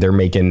 you'll see they're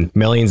making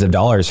millions of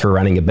dollars for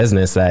running a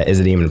business that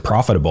isn't even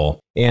profitable.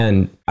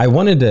 And I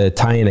wanted to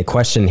tie in a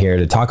question here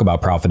to talk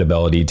about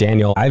profitability.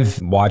 Daniel,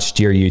 I've watched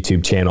your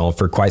YouTube channel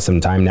for quite some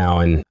time now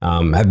and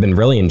have been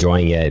really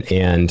enjoying it.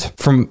 And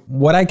from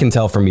what I can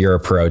tell from your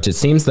approach, it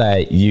seems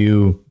that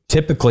you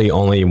typically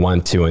only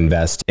want to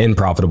invest in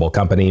profitable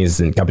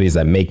companies and companies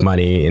that make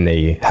money, and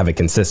they have a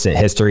consistent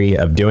history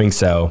of doing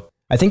so.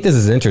 I think this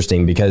is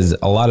interesting because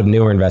a lot of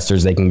newer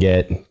investors, they can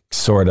get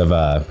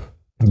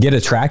get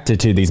attracted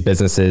to these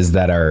businesses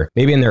that are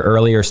maybe in their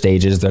earlier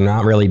stages. They're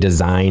not really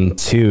designed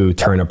to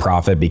turn a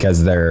profit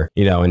because they're,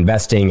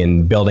 investing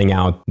and building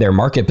out their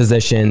market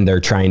position. They're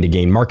trying to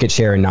gain market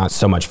share and not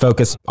so much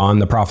focus on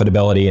the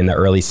profitability in the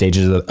early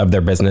stages of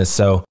their business.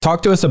 So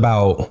talk to us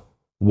about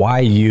why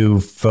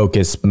you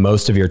focus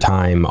most of your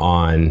time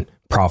on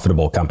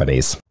profitable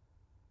companies.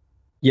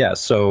 Yeah,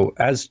 so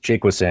as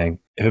Jake was saying,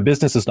 if a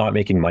business is not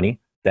making money,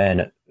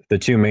 then the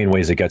two main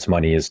ways it gets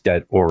money is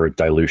debt or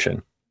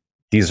dilution.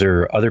 These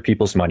are other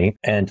people's money,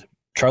 and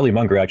Charlie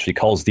Munger actually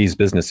calls these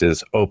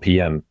businesses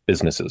OPM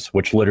businesses,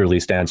 which literally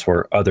stands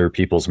for other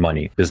people's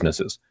money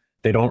businesses.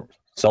 They don't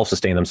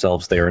self-sustain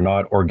themselves. They are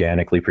not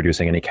organically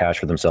producing any cash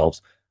for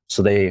themselves.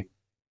 So they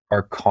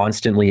are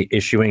constantly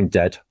issuing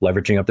debt,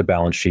 leveraging up the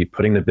balance sheet,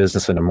 putting the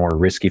business in a more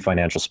risky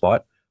financial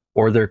spot,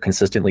 or they're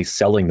consistently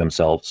selling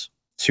themselves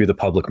to the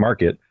public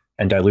market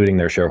and diluting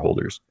their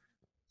shareholders.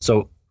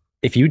 So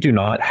if you do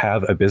not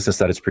have a business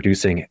that is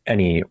producing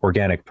any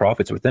organic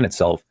profits within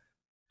itself,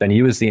 then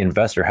you as the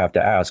investor have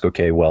to ask,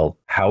 okay, well,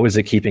 how is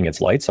it keeping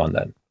its lights on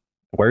then?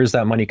 Where is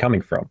that money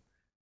coming from?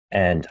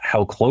 And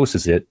how close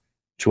is it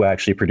to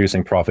actually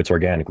producing profits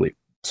organically?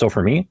 So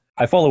for me,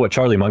 I follow what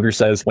Charlie Munger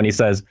says when he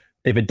says,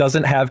 if it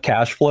doesn't have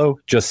cash flow,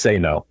 just say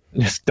no.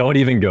 Just don't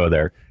even go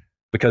there.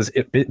 Because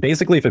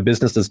basically, if a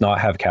business does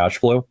not have cash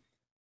flow,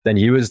 then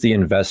you as the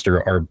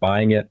investor are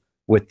buying it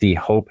with the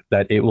hope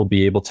that it will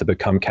be able to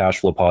become cash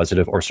flow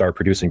positive or start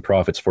producing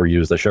profits for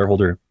you as the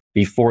shareholder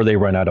before they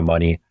run out of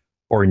money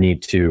or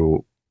need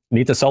to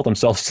sell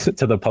themselves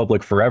to the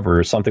public forever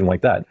or something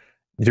like that.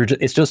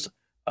 It's just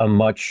a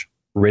much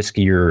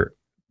riskier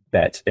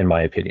bet, in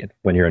my opinion,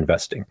 when you're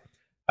investing.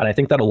 And I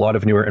think that a lot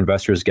of newer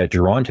investors get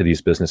drawn to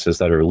these businesses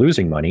that are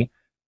losing money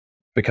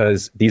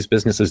because these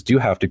businesses do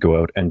have to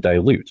go out and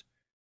dilute,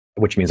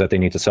 which means that they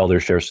need to sell their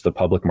shares to the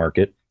public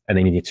market and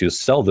they need to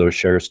sell those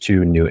shares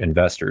to new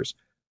investors.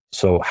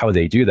 So how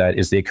they do that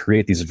is they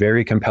create these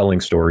very compelling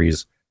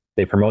stories.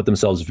 They promote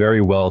themselves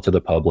very well to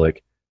the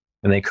public,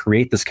 and they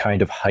create this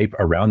kind of hype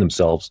around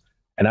themselves.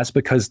 And that's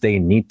because they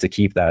need to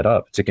keep that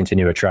up to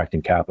continue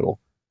attracting capital.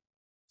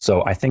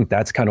 So I think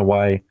that's kind of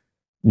why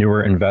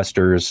newer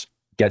investors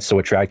get so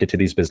attracted to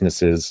these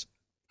businesses,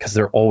 because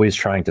they're always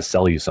trying to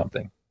sell you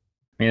something.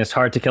 I mean, it's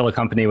hard to kill a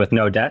company with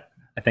no debt.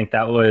 I think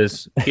that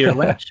was Peter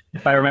Lynch,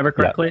 if I remember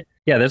correctly.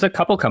 Yeah, there's a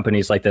couple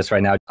companies like this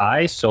right now.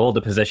 I sold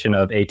a position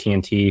of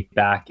AT&T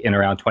back in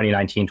around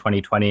 2019,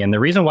 2020. And the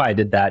reason why I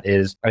did that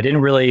is I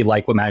didn't really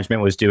like what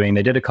management was doing.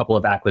 They did a couple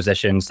of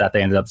acquisitions that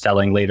they ended up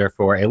selling later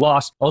for a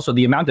loss. Also,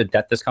 the amount of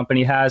debt this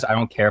company has, I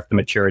don't care if the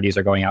maturities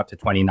are going out to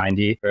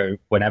 2090 or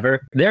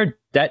whenever. Their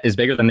debt is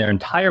bigger than their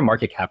entire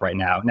market cap right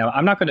now. Now,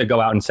 I'm not going to go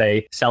out and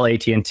say, sell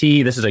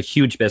AT&T. This is a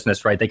huge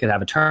business, right? They could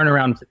have a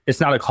turnaround. It's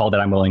not a call that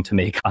I'm willing to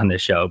make on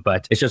this show,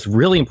 but it's just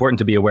really important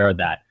to be aware of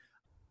that.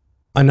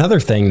 Another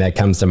thing that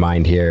comes to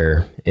mind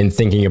here in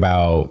thinking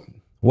about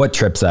what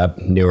trips up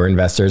newer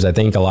investors, I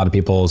think a lot of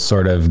people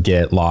sort of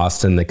get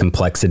lost in the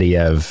complexity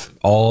of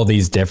all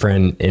these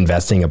different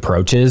investing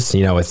approaches.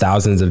 You know, with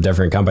thousands of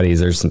different companies,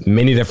 there's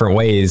many different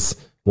ways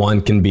one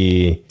can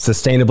be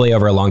sustainably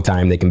over a long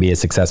time. They can be a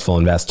successful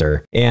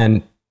investor.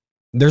 And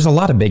there's a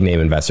lot of big name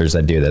investors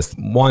that do this.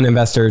 One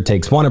investor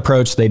takes one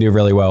approach, they do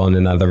really well, and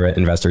another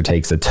investor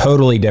takes a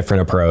totally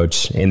different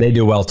approach and they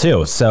do well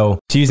too. So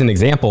to use an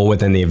example,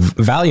 within the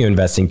value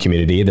investing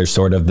community, there's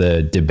sort of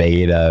the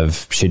debate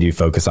of should you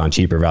focus on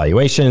cheaper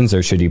valuations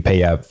or should you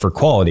pay up for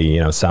quality? You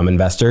know, some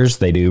investors,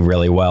 they do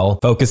really well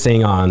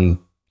focusing on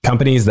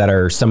companies that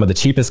are some of the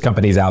cheapest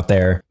companies out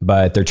there,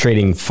 but they're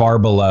trading far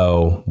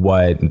below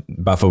what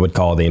Buffett would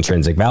call the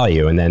intrinsic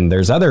value. And then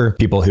there's other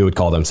people who would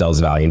call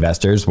themselves value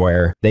investors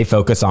where they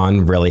focus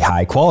on really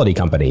high quality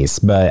companies.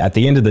 But at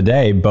the end of the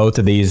day, both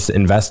of these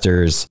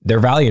investors, they're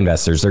value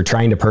investors. They're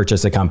trying to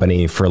purchase a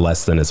company for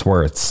less than it's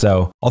worth.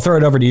 So I'll throw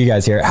it over to you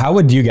guys here. How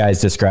would you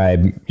guys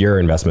describe your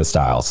investment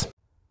styles?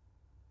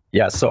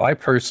 Yeah, so I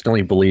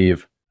personally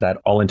believe that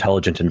all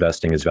intelligent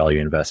investing is value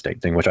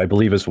investing, which I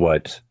believe is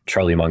what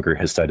Charlie Munger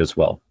has said as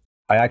well.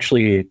 I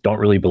actually don't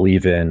really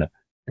believe in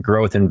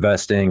growth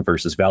investing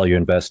versus value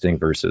investing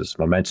versus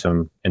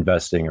momentum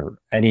investing or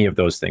any of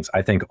those things.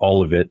 I think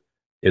all of it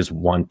is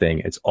one thing.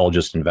 It's all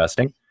just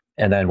investing.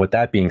 And then with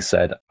that being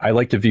said, I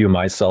like to view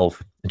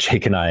myself,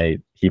 Jake and I,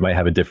 he might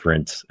have a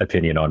different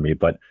opinion on me,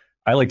 but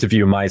I like to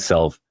view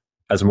myself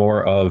as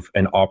more of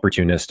an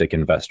opportunistic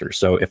investor.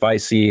 So if I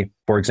see,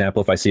 for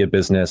example, if I see a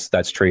business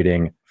that's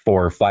trading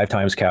for 5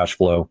 times cash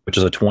flow, which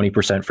is a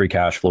 20% free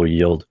cash flow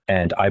yield,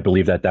 and I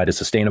believe that that is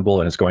sustainable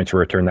and it's going to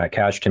return that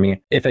cash to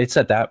me, if it's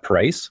at that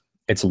price,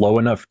 it's low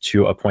enough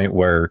to a point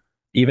where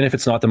even if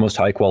it's not the most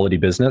high quality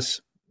business,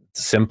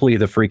 simply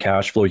the free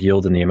cash flow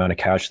yield and the amount of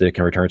cash that it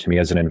can return to me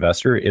as an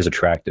investor is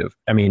attractive.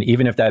 I mean,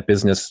 even if that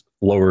business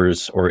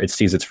lowers or it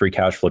sees its free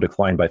cash flow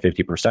decline by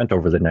 50%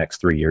 over the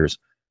next 3 years,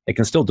 it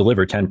can still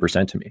deliver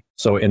 10% to me.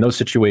 So in those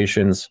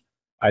situations,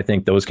 I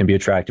think those can be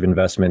attractive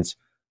investments.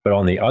 But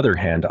on the other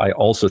hand, I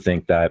also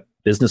think that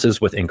businesses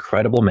with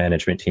incredible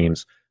management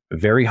teams,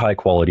 very high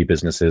quality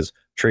businesses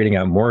trading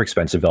at more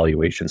expensive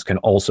valuations can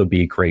also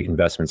be great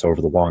investments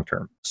over the long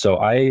term. So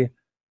I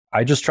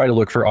just try to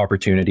look for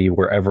opportunity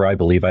wherever I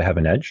believe I have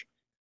an edge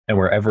and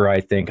wherever I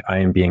think I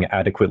am being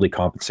adequately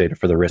compensated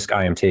for the risk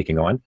I am taking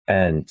on.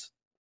 And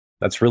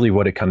that's really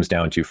what it comes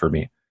down to for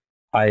me.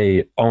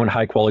 I own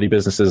high quality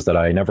businesses that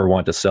I never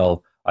want to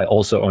sell. I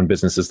also own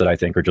businesses that I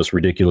think are just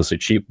ridiculously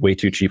cheap, way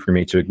too cheap for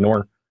me to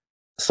ignore.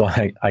 So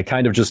I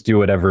kind of just do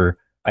whatever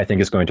I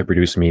think is going to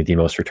produce me the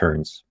most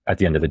returns at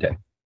the end of the day.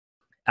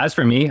 As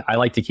for me, I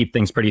like to keep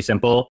things pretty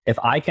simple. If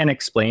I can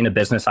explain a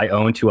business I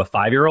own to a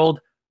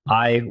 5-year-old,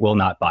 I will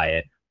not buy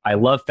it. I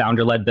love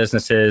founder-led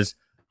businesses.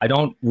 I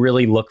don't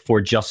really look for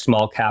just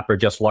small cap or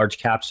just large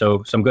cap.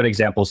 So some good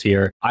examples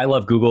here. I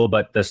love Google,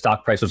 but the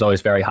stock price was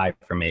always very high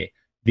for me.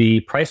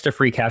 The price to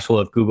free cash flow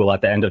of Google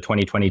at the end of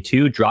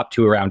 2022 dropped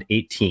to around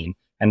 18.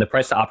 And the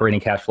price to operating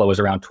cash flow was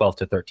around 12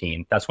 to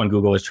 13. That's when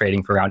Google was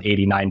trading for around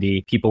 80,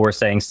 90. People were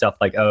saying stuff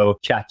like, oh,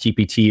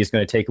 ChatGPT is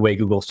going to take away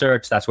Google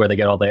search. That's where they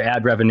get all their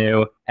ad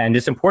revenue. And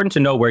it's important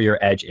to know where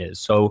your edge is.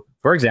 So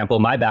for example,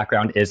 my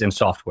background is in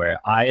software.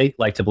 I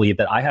like to believe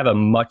that I have a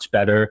much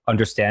better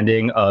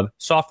understanding of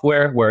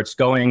software, where it's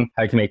going,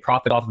 how you can make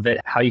profit off of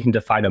it, how you can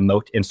define a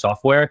moat in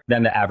software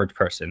than the average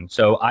person.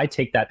 So I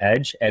take that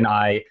edge and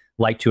I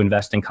like to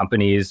invest in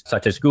companies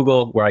such as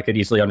Google, where I could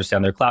easily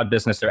understand their cloud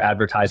business, their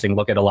advertising,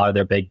 look at a lot of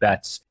their big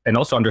bets, and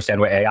also understand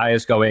where AI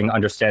is going,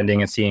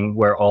 understanding and seeing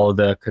where all of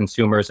the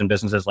consumers and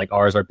businesses like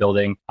ours are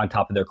building on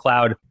top of their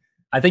cloud.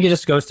 I think it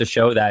just goes to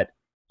show that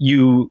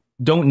you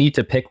don't need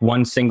to pick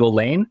one single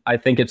lane. I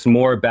think it's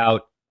more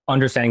about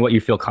understanding what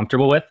you feel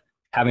comfortable with,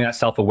 having that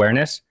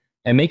self-awareness,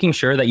 and making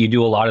sure that you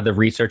do a lot of the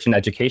research and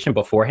education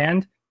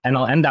beforehand. And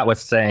I'll end that with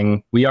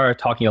saying, we are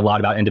talking a lot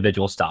about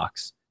individual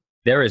stocks.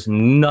 There is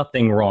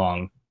nothing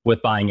wrong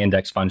with buying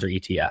index funds or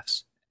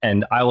ETFs.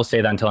 And I will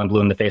say that until I'm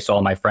blue in the face to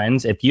all my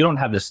friends. If you don't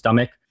have the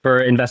stomach for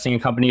investing in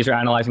companies or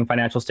analyzing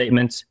financial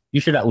statements, you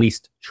should at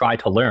least try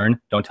to learn.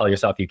 Don't tell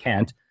yourself you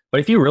can't. But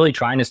if you really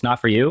try and it's not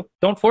for you,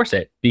 don't force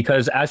it.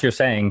 Because as you're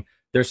saying,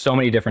 there's so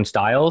many different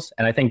styles.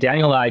 And I think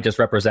Daniel and I just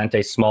represent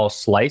a small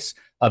slice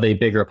of a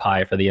bigger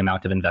pie for the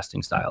amount of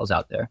investing styles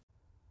out there.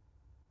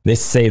 They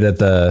say that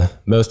the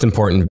most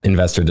important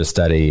investor to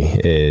study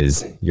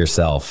is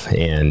yourself.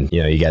 And,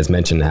 you guys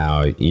mentioned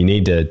how you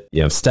need to,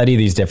 study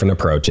these different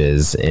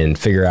approaches and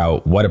figure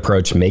out what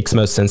approach makes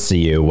most sense to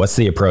you. What's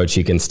the approach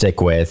you can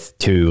stick with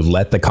to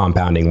let the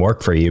compounding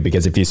work for you?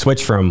 Because if you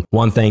switch from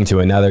one thing to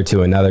another,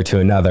 to another, to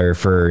another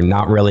for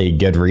not really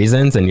good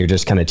reasons, and you're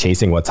just kind of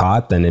chasing what's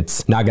hot, then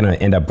it's not going to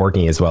end up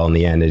working as well in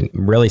the end. And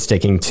really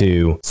sticking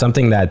to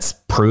something that's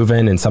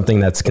proven and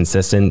something that's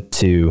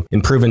consistent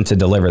and proven to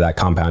deliver that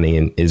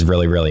compounding is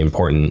really, really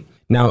important.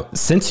 Now,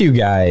 since you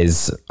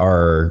guys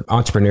are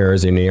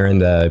entrepreneurs and you're in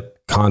the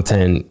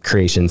content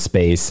creation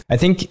space, I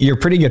think you're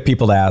pretty good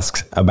people to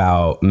ask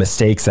about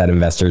mistakes that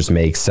investors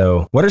make.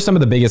 So what are some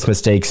of the biggest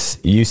mistakes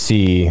you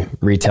see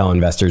retail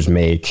investors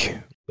make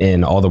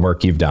in all the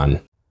work you've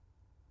done?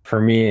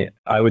 For me,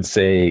 I would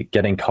say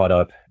getting caught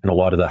up in a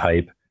lot of the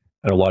hype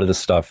and a lot of the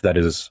stuff that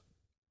is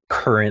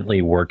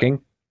currently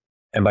working.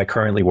 And by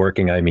currently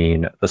working, I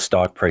mean the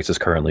stock price is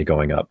currently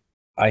going up.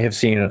 I have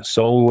seen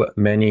so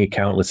many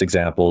countless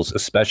examples,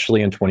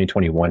 especially in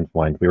 2021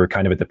 when we were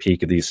kind of at the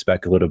peak of the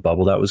speculative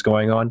bubble that was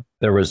going on.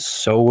 There was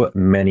so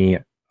many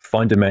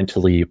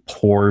fundamentally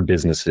poor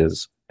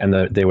businesses, and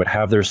they would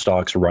have their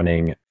stocks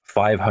running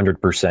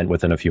 500%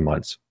 within a few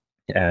months.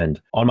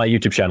 And on my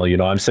YouTube channel,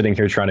 I'm sitting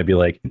here trying to be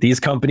like, these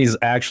companies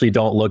actually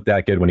don't look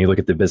that good when you look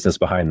at the business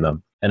behind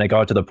them. And I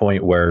got to the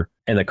point where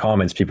in the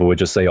comments, people would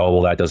just say, oh,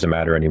 well, that doesn't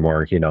matter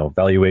anymore.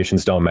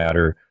 Valuations don't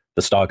matter.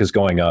 The stock is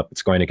going up.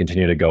 It's going to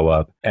continue to go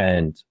up.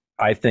 And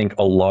I think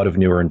a lot of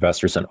newer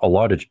investors and a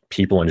lot of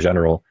people in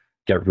general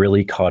get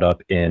really caught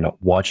up in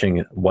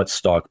watching what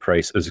stock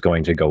price is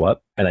going to go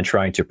up and then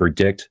trying to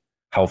predict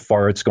how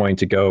far it's going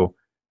to go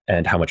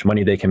and how much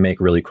money they can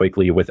make really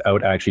quickly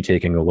without actually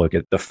taking a look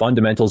at the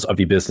fundamentals of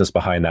the business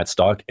behind that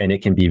stock. And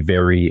it can be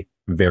very,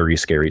 very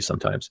scary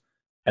sometimes.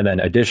 And then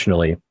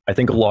additionally, I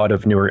think a lot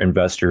of newer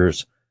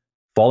investors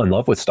fall in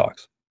love with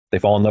stocks. They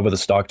fall in love with a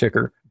stock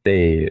ticker.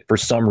 They, for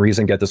some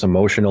reason, get this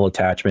emotional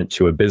attachment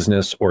to a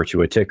business or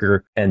to a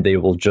ticker, and they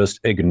will just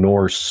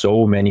ignore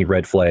so many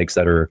red flags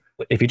that are,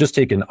 if you just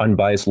take an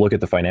unbiased look at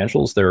the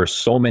financials, there are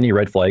so many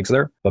red flags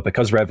there. But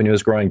because revenue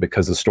is growing,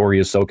 because the story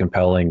is so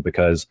compelling,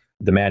 because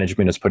the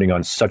management is putting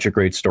on such a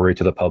great story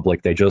to the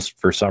public, they just,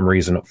 for some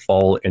reason,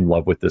 fall in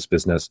love with this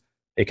business.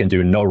 It can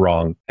do no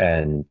wrong,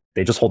 and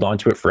they just hold on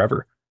to it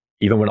forever.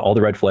 Even when all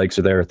the red flags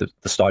are there,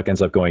 the stock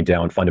ends up going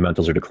down,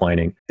 fundamentals are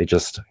declining. They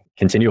just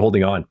continue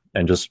holding on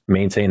and just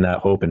maintain that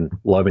hope and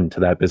love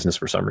into that business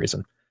for some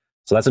reason.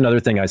 So that's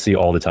another thing I see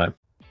all the time.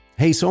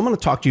 Hey, so I'm going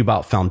to talk to you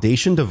about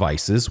Foundation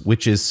Devices,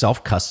 which is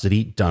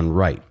self-custody done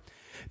right.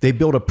 They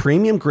built a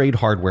premium grade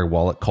hardware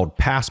wallet called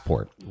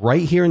Passport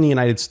right here in the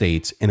United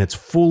States, and it's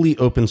fully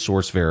open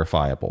source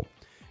verifiable.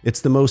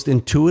 It's the most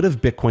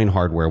intuitive Bitcoin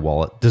hardware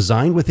wallet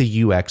designed with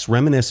a UX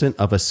reminiscent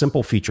of a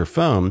simple feature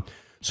phone,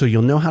 so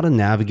you'll know how to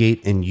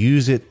navigate and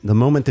use it the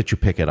moment that you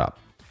pick it up.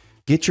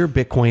 Get your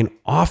Bitcoin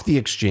off the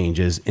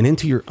exchanges and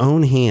into your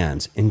own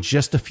hands in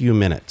just a few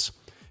minutes.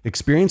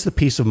 Experience the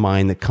peace of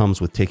mind that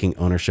comes with taking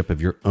ownership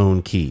of your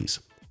own keys.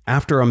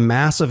 After a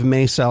massive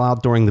May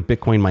sellout during the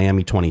Bitcoin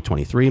Miami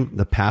 2023,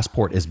 the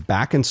Passport is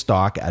back in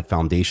stock at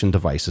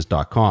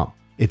foundationdevices.com.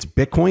 It's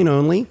Bitcoin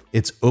only,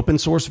 it's open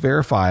source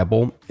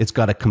verifiable, it's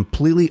got a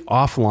completely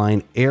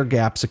offline air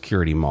gap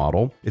security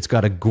model, it's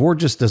got a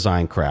gorgeous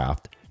design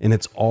craft, and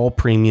it's all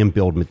premium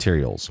build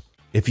materials.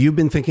 If you've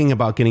been thinking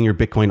about getting your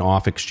Bitcoin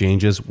off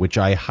exchanges, which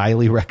I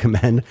highly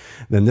recommend,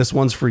 then this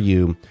one's for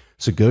you.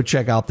 So go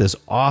check out this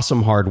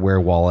awesome hardware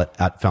wallet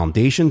at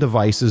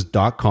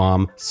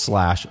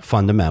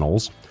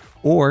foundationdevices.com/fundamentals,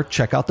 or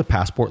check out the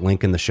Passport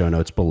link in the show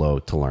notes below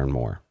to learn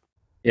more.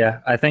 Yeah,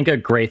 I think a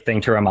great thing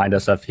to remind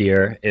us of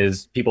here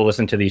is people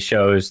listen to these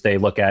shows, they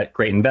look at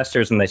great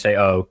investors and they say,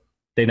 oh,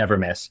 they never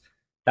miss.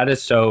 That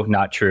is so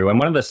not true. And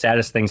one of the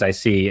saddest things I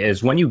see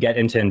is when you get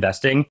into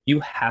investing,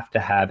 you have to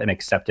have an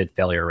accepted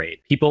failure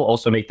rate. People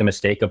also make the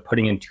mistake of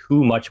putting in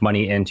too much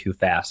money in too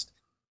fast.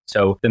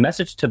 So the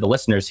message to the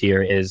listeners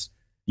here is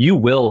you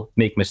will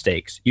make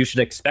mistakes. You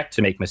should expect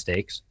to make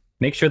mistakes.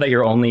 Make sure that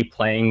you're only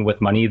playing with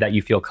money that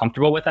you feel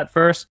comfortable with at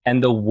first.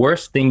 And the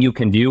worst thing you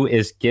can do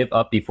is give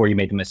up before you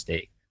made a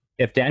mistake.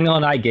 If Daniel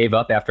and I gave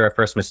up after our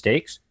first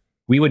mistakes,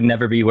 we would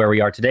never be where we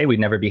are today. We'd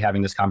never be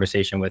having this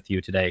conversation with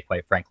you today,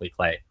 quite frankly,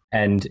 Clay.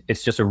 And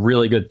it's just a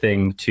really good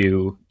thing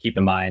to keep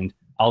in mind.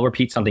 I'll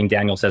repeat something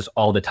Daniel says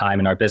all the time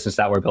in our business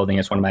that we're building.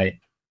 It's one of my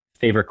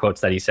favorite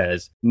quotes that he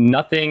says.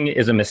 Nothing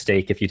is a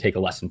mistake if you take a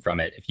lesson from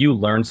it. If you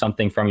learn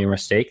something from your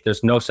mistake,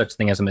 there's no such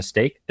thing as a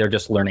mistake. They're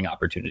just learning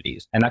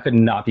opportunities. And that could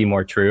not be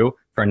more true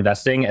for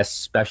investing,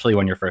 especially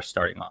when you're first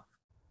starting off.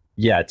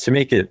 Yeah, to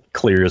make it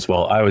clear as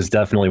well, I was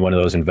definitely one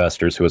of those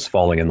investors who was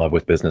falling in love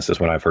with businesses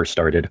when I first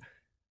started.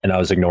 and I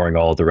was ignoring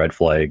all of the red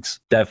flags.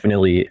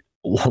 Definitely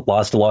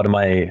lost a lot of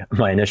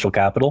my initial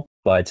capital.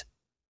 But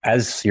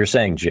as you're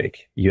saying,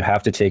 Jake, you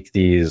have to take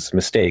these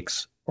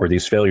mistakes or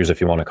these failures,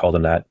 if you want to call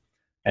them that,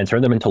 and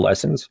turn them into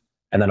lessons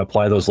and then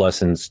apply those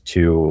lessons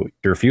to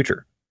your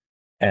future.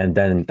 And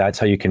then that's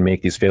how you can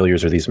make these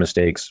failures or these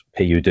mistakes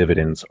pay you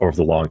dividends over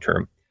the long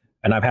term.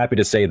 And I'm happy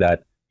to say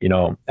that,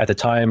 at the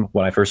time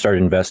when I first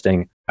started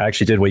investing, I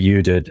actually did what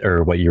you did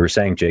or what you were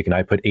saying, Jake, and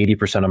I put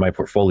 80% of my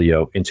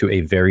portfolio into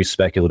a very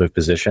speculative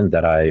position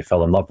that I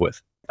fell in love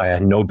with. I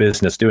had no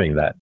business doing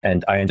that.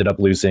 And I ended up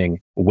losing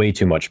way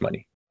too much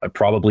money,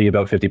 probably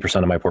about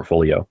 50% of my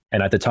portfolio.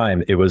 And at the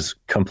time, it was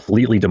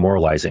completely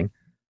demoralizing.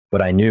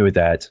 But I knew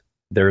that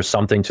there's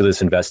something to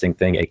this investing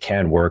thing. It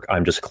can work.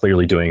 I'm just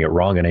clearly doing it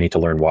wrong and I need to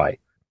learn why.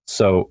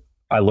 So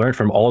I learned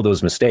from all of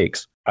those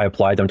mistakes. I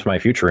applied them to my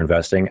future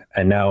investing,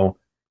 and now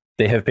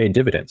they have paid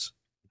dividends.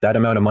 That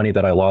amount of money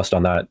that I lost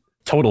on that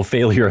total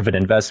failure of an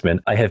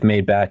investment, I have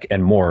made back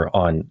and more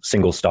on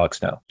single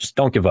stocks now. Just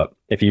don't give up.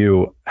 If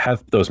you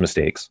have those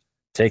mistakes,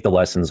 take the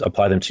lessons,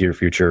 apply them to your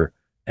future,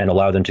 and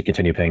allow them to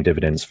continue paying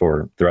dividends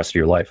for the rest of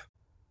your life.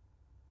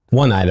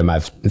 One item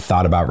I've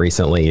thought about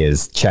recently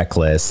is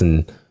checklists.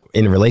 And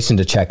in relation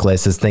to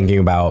checklists is thinking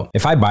about,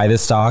 if I buy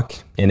this stock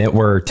and it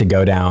were to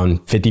go down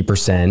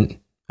 50%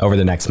 over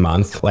the next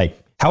month, like,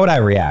 how would I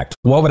react?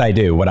 What would I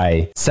do? Would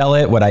I sell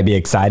it? Would I be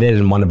excited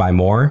and want to buy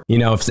more?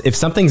 If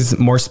something's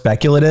more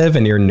speculative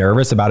and you're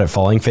nervous about it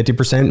falling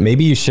 50%,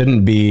 maybe you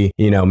shouldn't be,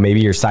 maybe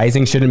your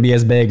sizing shouldn't be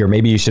as big, or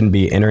maybe you shouldn't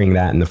be entering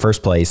that in the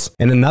first place.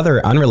 And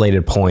another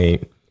unrelated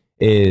point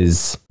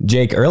is,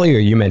 Jake, earlier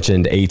you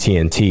mentioned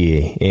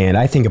AT&T, and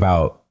I think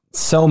about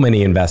so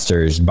many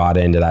investors bought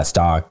into that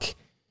stock.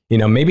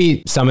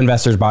 Maybe some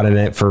investors bought in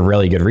it for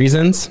really good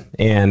reasons.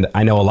 And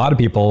I know a lot of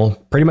people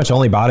pretty much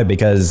only bought it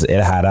because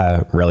it had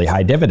a really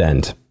high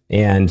dividend.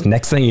 And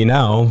next thing you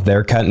know,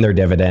 they're cutting their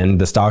dividend,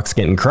 the stock's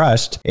getting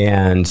crushed,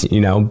 and,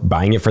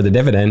 buying it for the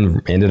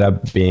dividend ended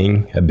up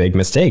being a big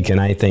mistake. And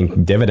I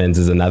think dividends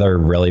is another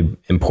really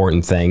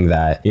important thing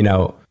that,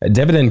 a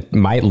dividend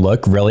might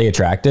look really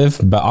attractive,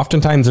 but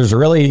oftentimes there's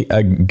really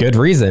a good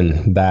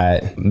reason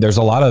that there's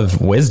a lot of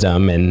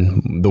wisdom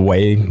in the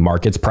way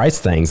markets price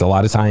things. A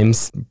lot of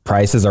times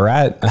prices are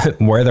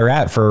at where they're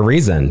at for a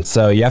reason.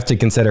 So you have to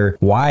consider,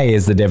 why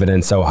is the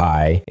dividend so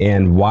high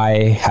and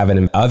why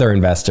haven't other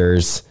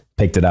investors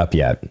picked it up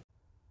yet?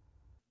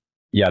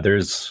 Yeah,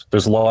 there's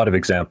a lot of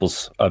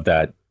examples of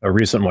that. A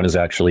recent one is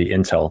actually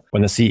Intel,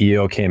 when the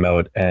CEO came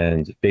out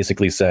and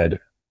basically said,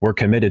 we're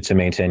committed to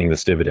maintaining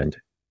this dividend.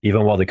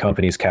 Even while the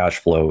company's cash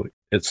flow,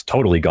 it's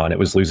totally gone. It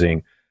was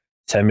losing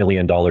 $10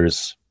 million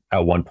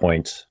at one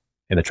point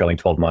in the trailing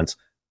 12 months.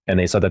 And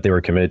they said that they were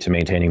committed to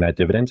maintaining that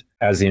dividend.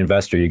 As the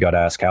investor, you got to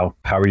ask, how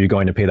are you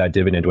going to pay that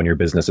dividend when your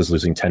business is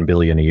losing $10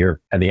 billion a year?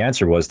 And the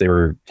answer was they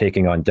were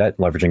taking on debt,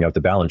 leveraging out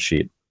the balance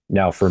sheet.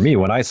 Now, for me,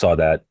 when I saw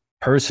that,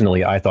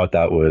 personally, I thought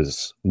that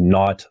was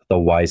not the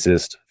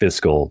wisest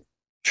fiscal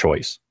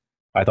choice.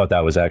 I thought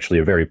that was actually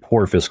a very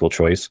poor fiscal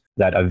choice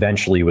that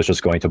eventually was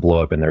just going to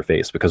blow up in their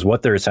face, because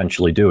what they're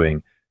essentially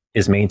doing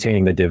is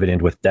maintaining the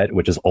dividend with debt,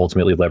 which is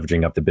ultimately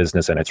leveraging up the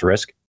business and its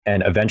risk.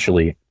 And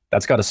eventually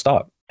that's got to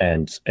stop.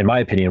 And in my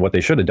opinion, what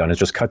they should have done is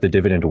just cut the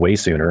dividend way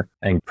sooner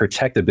and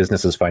protect the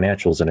business's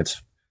financials and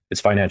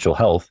its financial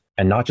health,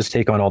 and not just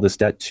take on all this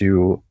debt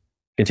to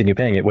continue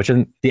paying it, which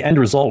in the end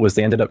result was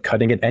they ended up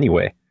cutting it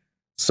anyway.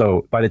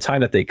 So by the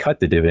time that they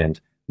cut the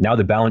dividend, now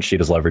the balance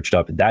sheet is leveraged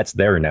up. That's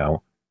there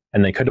now.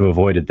 And they could have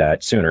avoided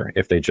that sooner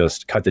if they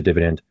just cut the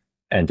dividend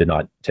and did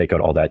not take out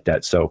all that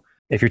debt. So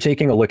if you're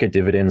taking a look at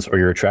dividends or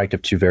you're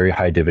attracted to very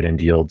high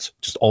dividend yields,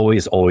 just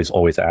always, always,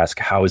 always ask,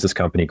 how is this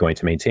company going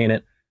to maintain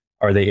it?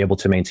 Are they able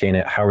to maintain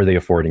it? How are they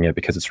affording it?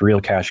 Because it's real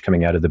cash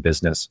coming out of the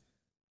business.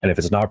 And if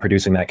it's not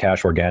producing that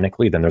cash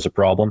organically, then there's a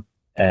problem.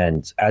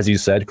 And as you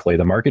said, Clay,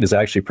 the market is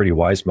actually pretty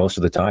wise most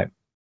of the time.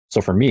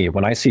 So for me,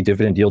 when I see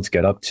dividend yields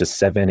get up to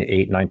 7,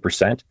 8,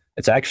 9%,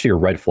 it's actually a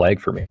red flag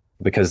for me,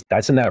 because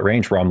that's in that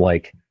range where I'm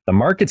like, the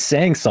market's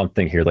saying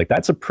something here. Like,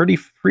 that's a pretty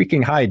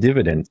freaking high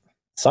dividend.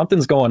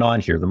 Something's going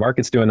on here. The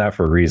market's doing that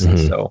for a reason.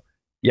 Mm-hmm. So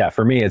yeah,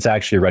 for me, it's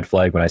actually a red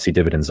flag when I see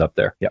dividends up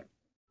there. Yeah.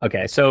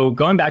 Okay. So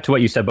going back to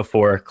what you said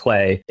before,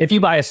 Clay, if you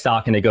buy a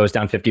stock and it goes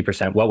down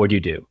 50%, what would you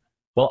do?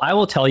 Well, I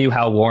will tell you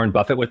how Warren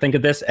Buffett would think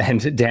of this,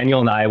 and Daniel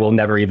and I will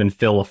never even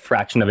fill a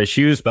fraction of his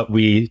shoes, but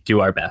we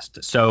do our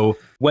best. So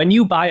when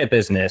you buy a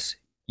business,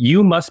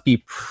 you must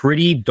be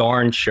pretty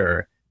darn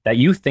sure that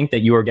you think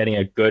that you are getting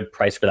a good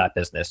price for that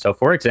business. So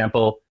for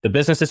example, the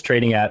business is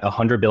trading at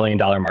 $100 billion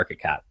market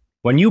cap.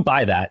 When you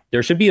buy that,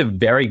 there should be a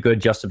very good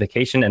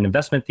justification and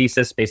investment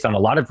thesis based on a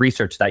lot of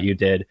research that you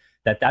did,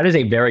 that is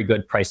a very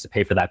good price to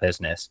pay for that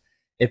business.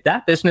 If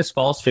that business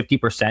falls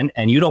 50%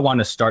 and you don't want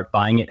to start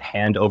buying it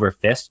hand over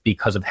fist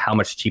because of how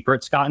much cheaper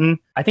it's gotten,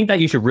 I think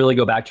that you should really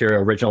go back to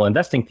your original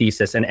investing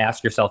thesis and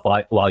ask yourself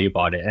while you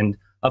bought it. And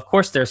of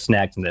course, there's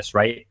snags in this,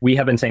 right? We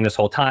have been saying this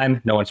whole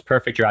time, no one's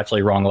perfect. You're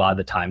actually wrong a lot of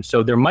the time.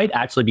 So there might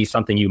actually be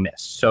something you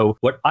missed. So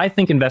what I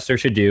think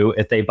investors should do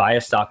if they buy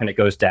a stock and it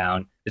goes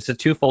down, it's a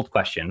twofold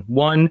question.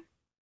 One,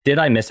 did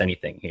I miss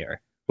anything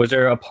here? Was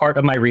there a part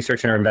of my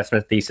research and or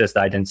investment thesis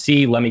that I didn't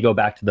see? Let me go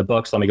back to the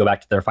books. Let me go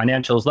back to their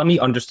financials. Let me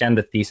understand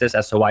the thesis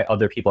as to why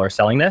other people are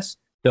selling this.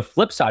 The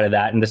flip side of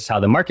that, and this is how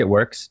the market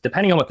works,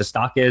 depending on what the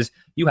stock is,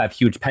 you have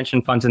huge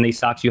pension funds in these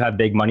stocks, you have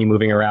big money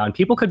moving around.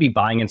 People could be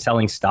buying and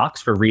selling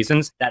stocks for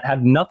reasons that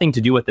have nothing to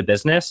do with the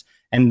business.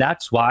 And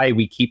that's why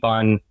we keep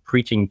on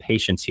preaching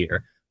patience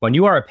here. When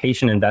you are a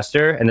patient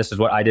investor, and this is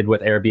what I did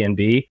with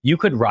Airbnb, you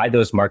could ride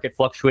those market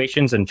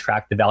fluctuations and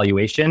track the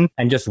valuation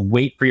and just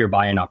wait for your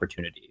buy-in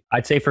opportunity.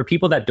 I'd say for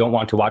people that don't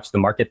want to watch the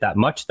market that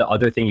much, the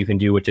other thing you can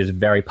do, which is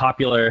very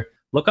popular,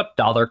 look up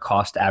dollar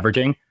cost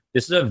averaging.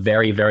 This is a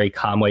very, very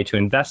calm way to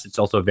invest. It's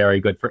also very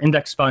good for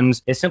index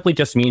funds. It simply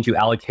just means you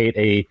allocate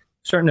a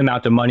certain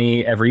amount of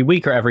money every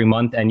week or every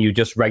month, and you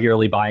just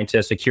regularly buy into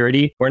a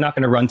security. We're not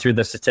going to run through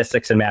the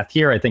statistics and math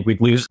here. I think we'd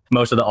lose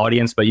most of the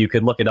audience, but you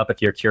could look it up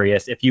if you're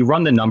curious. If you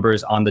run the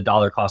numbers on the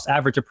dollar cost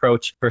average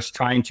approach versus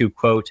trying to,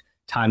 quote,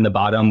 time the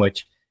bottom,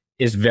 which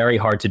is very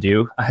hard to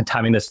do.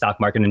 Timing the stock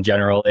market in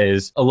general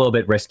is a little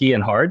bit risky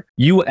and hard.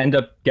 You end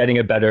up getting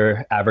a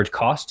better average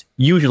cost,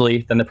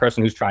 usually, than the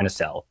person who's trying to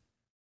sell.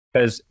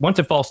 Because once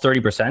it falls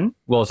 30%,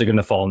 well, is it going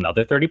to fall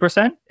another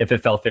 30%? If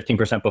it fell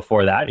 15%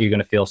 before that, are you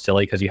going to feel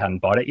silly because you hadn't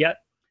bought it yet?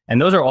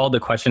 And those are all the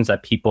questions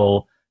that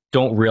people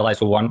don't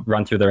realize will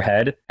run through their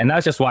head. And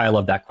that's just why I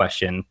love that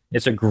question.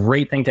 It's a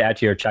great thing to add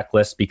to your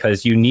checklist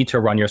because you need to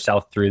run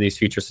yourself through these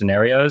future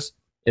scenarios.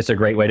 It's a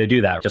great way to do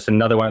that. Just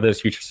another one of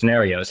those future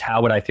scenarios.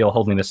 How would I feel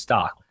holding this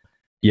stock?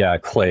 Yeah,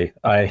 Clay,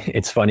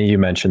 it's funny you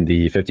mentioned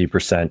the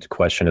 50%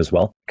 question as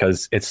well,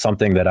 because it's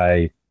something that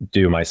I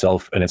do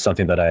myself, and it's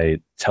something that I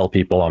tell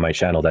people on my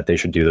channel that they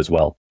should do as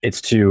well.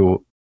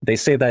 They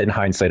say that in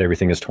hindsight,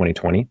 everything is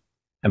 2020.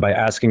 And by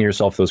asking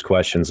yourself those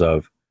questions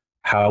of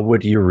how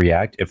would you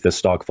react if the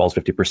stock falls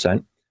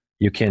 50%,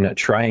 you can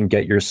try and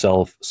get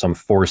yourself some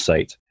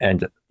foresight.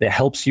 And it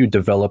helps you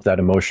develop that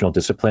emotional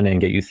discipline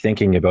and get you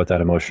thinking about that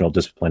emotional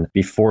discipline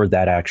before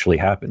that actually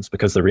happens.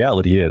 Because the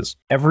reality is,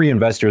 every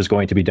investor is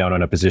going to be down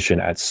on a position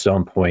at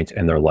some point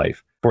in their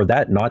life. For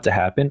that not to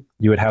happen,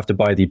 you would have to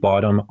buy the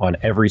bottom on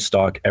every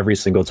stock every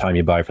single time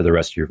you buy for the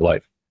rest of your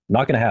life.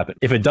 Not going to happen.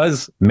 If it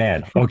does,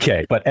 man,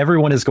 okay. But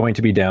everyone is going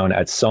to be down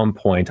at some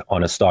point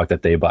on a stock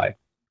that they buy.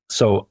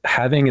 So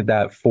having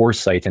that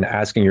foresight and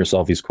asking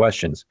yourself these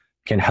questions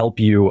can help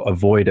you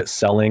avoid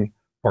selling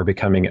or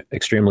becoming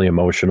extremely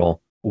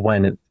emotional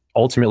when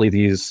ultimately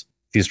these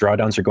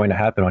drawdowns are going to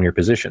happen on your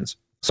positions.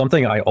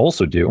 Something I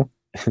also do,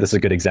 this is a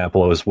good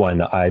example, was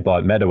when I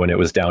bought Meta when it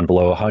was down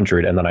below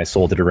 100 and then I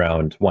sold it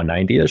around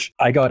 190-ish.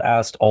 I got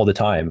asked all the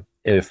time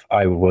if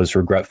I was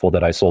regretful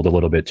that I sold a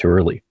little bit too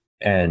early.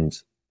 And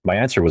my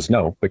answer was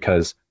no,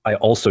 because I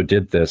also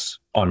did this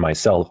on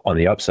myself on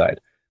the upside.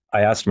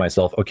 I asked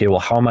myself, okay,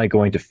 well, how am I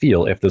going to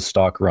feel if the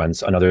stock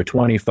runs another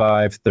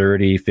 25,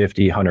 30,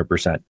 50,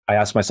 100%? I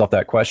asked myself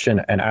that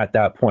question. And at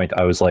that point,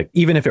 I was like,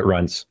 even if it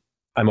runs,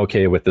 I'm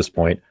okay with this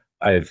point.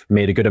 I've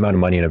made a good amount of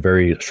money in a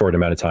very short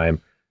amount of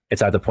time.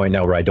 It's at the point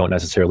now where I don't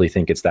necessarily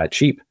think it's that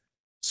cheap.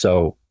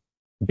 So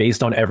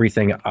based on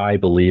everything I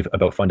believe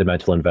about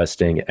fundamental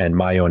investing and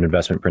my own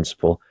investment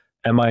principle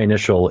and my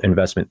initial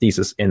investment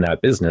thesis in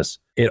that business,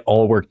 it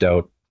all worked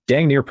out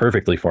dang near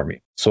perfectly for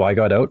me. So I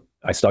got out.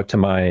 I stuck to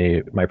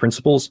my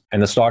principles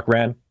and the stock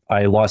ran.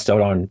 I lost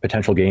out on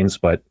potential gains,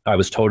 but I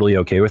was totally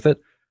okay with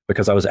it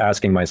because I was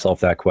asking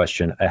myself that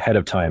question ahead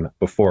of time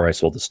before I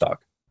sold the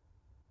stock.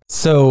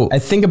 So I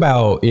think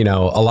about, a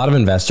lot of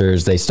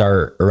investors, they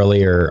start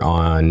earlier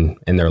on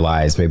in their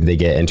lives. Maybe they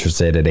get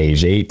interested at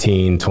age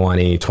 18,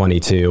 20,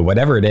 22,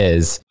 whatever it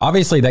is.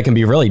 Obviously, that can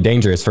be really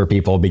dangerous for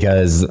people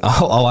because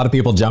a lot of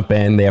people jump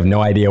in, they have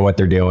no idea what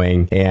they're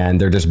doing,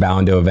 and they're just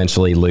bound to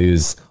eventually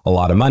lose a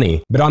lot of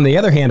money. But on the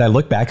other hand, I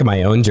look back at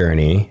my own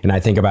journey and I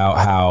think about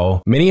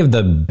how many of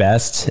the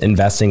best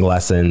investing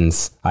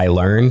lessons I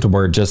learned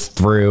were just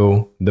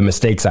through the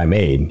mistakes I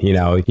made.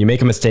 You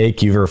make a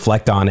mistake, you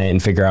reflect on it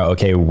and figure out,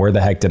 okay, where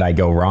the heck did I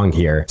go wrong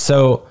here?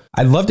 So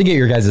I'd love to get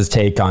your guys'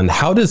 take on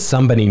how does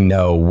somebody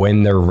know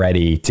when they're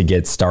ready to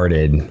get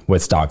started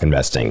with stock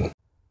investing?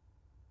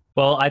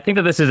 Well, I think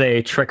that this is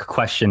a trick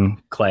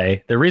question,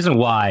 Clay. The reason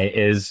why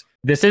is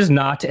this is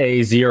not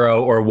a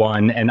 0 or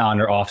 1 and on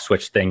or off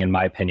switch thing, in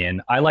my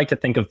opinion. I like to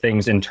think of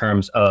things in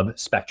terms of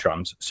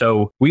spectrums.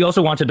 So we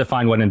also want to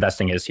define what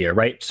investing is here,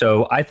 right?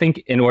 So I think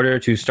in order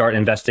to start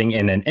investing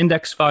in an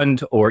index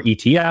fund or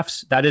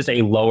ETFs, that is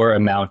a lower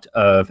amount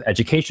of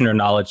education or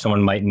knowledge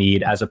someone might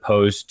need as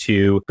opposed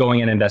to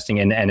going and investing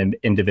in an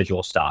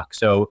individual stock.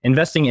 So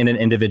investing in an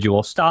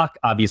individual stock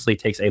obviously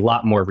takes a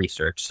lot more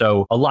research.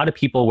 So a lot of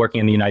people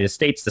working in the United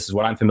States, this is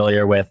what I'm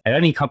familiar with. At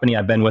any company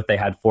I've been with, they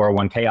had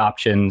 401k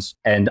options.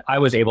 And I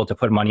was able to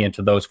put money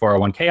into those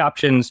 401k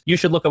options. You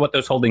should look at what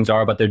those holdings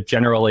are, but they're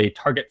generally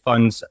target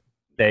funds.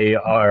 They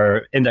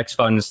are index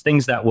funds,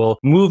 things that will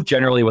move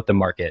generally with the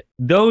market.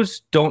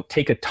 Those don't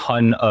take a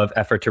ton of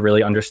effort to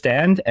really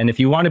understand. And if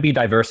you want to be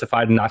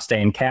diversified and not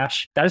stay in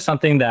cash, that is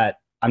something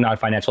that I'm not a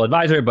financial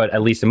advisor, but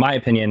at least in my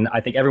opinion,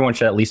 I think everyone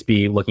should at least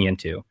be looking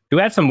into.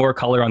 To add some more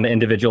color on the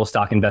individual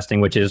stock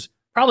investing, which is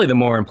probably the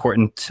more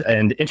important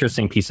and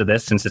interesting piece of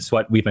this, since it's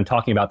what we've been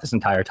talking about this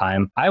entire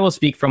time, I will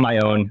speak from my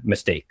own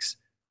mistakes.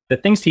 The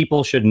things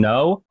people should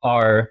know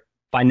are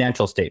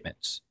financial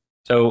statements.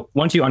 So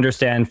once you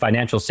understand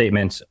financial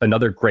statements,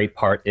 another great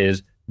part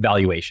is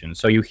valuation.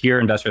 So you hear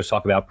investors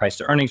talk about price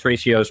to earnings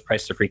ratios,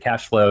 price to free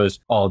cash flows,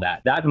 all of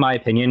that. That, in my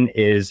opinion,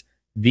 is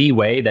the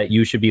way that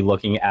you should be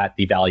looking at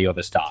the value of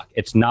a stock.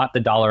 It's not the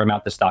dollar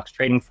amount the stock's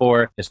trading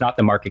for. It's not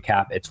the market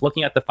cap. It's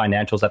looking at the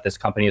financials that this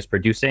company is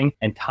producing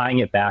and tying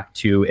it back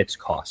to its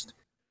cost.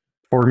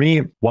 For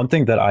me, one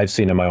thing that I've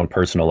seen in my own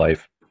personal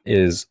life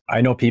is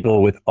I know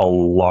people with a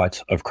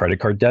lot of credit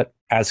card debt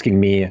asking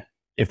me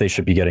if they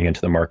should be getting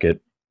into the market.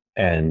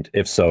 And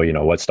if so,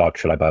 what stock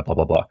should I buy, blah,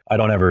 blah, blah. I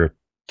don't ever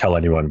tell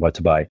anyone what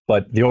to buy.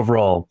 But the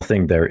overall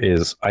thing there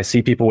is I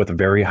see people with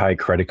very high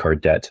credit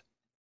card debt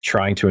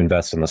trying to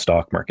invest in the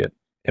stock market.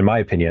 In my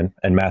opinion,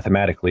 and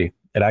mathematically,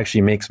 it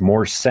actually makes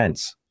more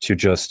sense to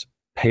just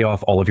pay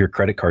off all of your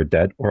credit card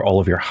debt or all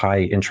of your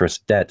high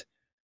interest debt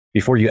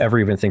before you ever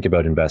even think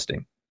about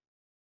investing.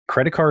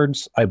 Credit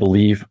cards, I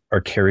believe,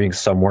 are carrying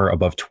somewhere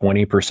above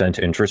 20%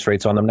 interest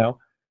rates on them now.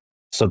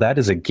 So that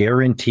is a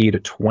guaranteed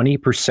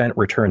 20%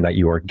 return that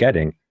you are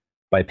getting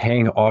by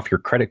paying off your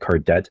credit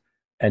card debt.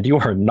 And you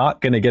are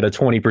not going to get a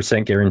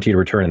 20% guaranteed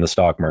return in the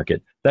stock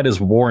market. That is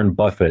Warren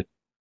Buffett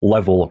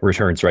level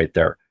returns right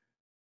there.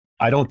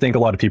 I don't think a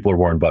lot of people are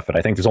Warren Buffett.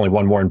 I think there's only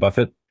one Warren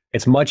Buffett.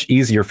 It's much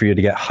easier for you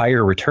to get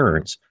higher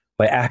returns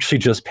by actually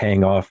just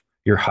paying off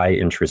your high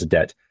interest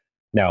debt.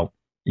 Now,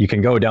 you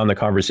can go down the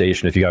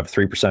conversation. If you have a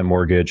 3%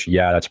 mortgage,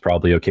 yeah, that's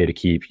probably okay to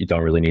keep. You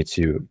don't really need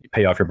to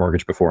pay off your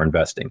mortgage before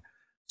investing.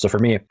 So for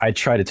me, I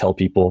try to tell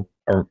people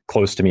or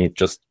close to me,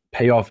 just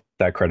pay off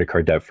that credit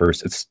card debt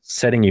first. It's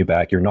setting you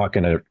back. You're not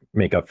going to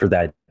make up for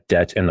that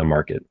debt in the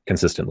market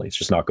consistently. It's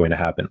just not going to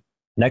happen.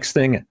 Next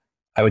thing,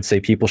 I would say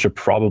people should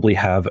probably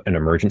have an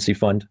emergency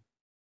fund,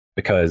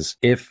 because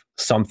if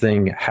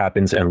something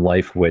happens in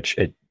life, which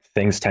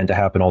things tend to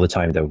happen all the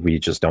time that we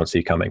just don't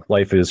see coming.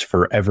 Life is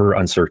forever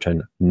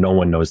uncertain. No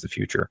one knows the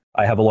future.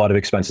 I have a lot of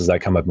expenses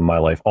that come up in my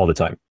life all the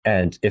time.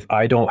 And if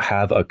I don't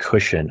have a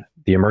cushion,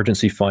 the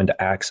emergency fund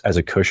acts as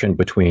a cushion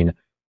between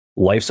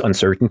life's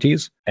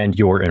uncertainties and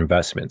your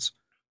investments.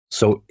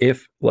 So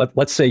if,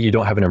 let's say you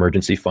don't have an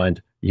emergency fund,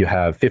 you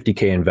have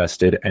 50K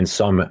invested and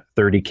some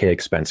 30K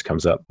expense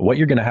comes up. What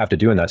you're going to have to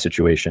do in that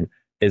situation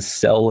is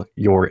sell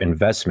your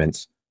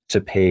investments to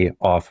pay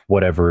off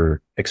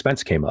whatever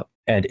expense came up.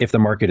 And if the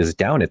market is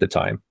down at the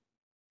time,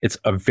 it's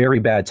a very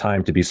bad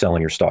time to be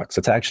selling your stocks.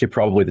 It's actually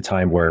probably the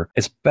time where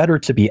it's better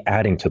to be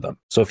adding to them.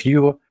 So if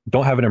you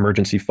don't have an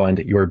emergency fund,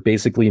 you're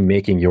basically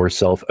making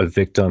yourself a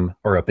victim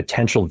or a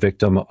potential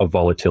victim of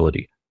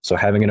volatility. So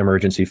having an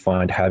emergency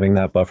fund, having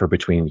that buffer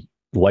between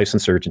life's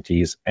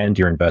uncertainties and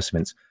your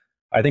investments,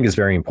 I think is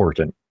very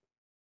important.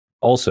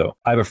 Also,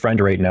 I have a friend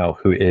right now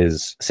who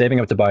is saving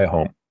up to buy a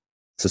home.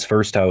 It's his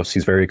first house.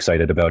 He's very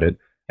excited about it.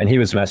 And he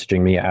was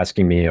messaging me,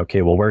 asking me,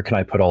 okay, well, where can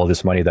I put all of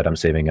this money that I'm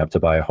saving up to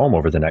buy a home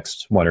over the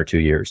next 1 or 2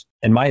 years?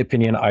 In my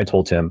opinion, I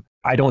told him,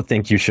 I don't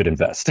think you should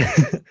invest.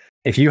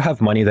 If you have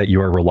money that you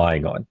are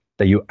relying on,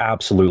 that you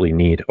absolutely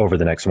need over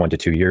the next 1 to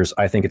 2 years,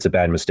 I think it's a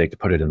bad mistake to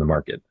put it in the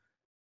market.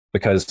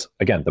 Because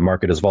again, the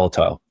market is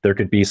volatile. There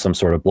could be some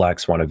sort of black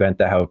swan event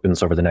that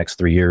happens over the next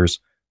 3 years,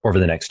 over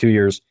the next 2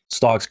 years.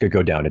 Stocks could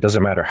go down. It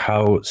doesn't matter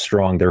how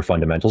strong their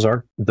fundamentals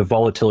are. The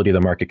volatility of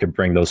the market could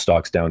bring those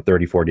stocks down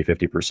 30, 40,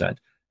 50%.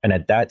 And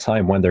at that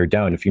time, when they're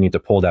down, if you need to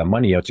pull that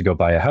money out to go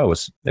buy a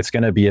house, it's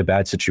going to be a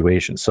bad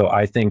situation. So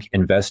I think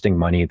investing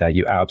money that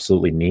you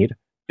absolutely need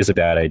is a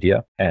bad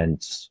idea.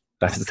 And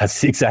that's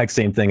the exact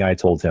same thing I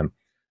told him.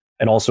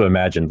 And also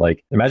imagine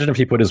if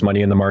he put his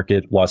money in the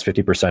market, lost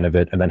 50% of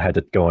it, and then had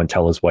to go and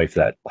tell his wife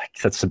that.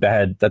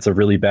 That's a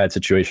really bad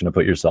situation to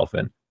put yourself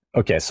in.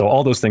 Okay, so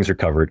all those things are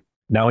covered.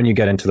 Now when you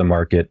get into the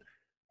market,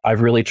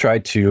 I've really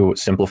tried to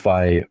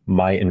simplify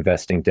my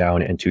investing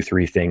down into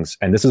 3 things.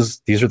 And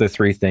these are the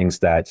 3 things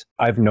that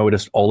I've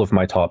noticed all of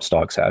my top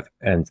stocks have,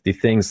 and the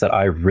things that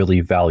I really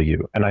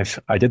value. And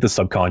I did this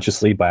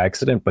subconsciously by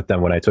accident, but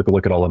then when I took a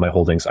look at all of my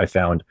holdings, I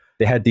found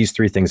they had these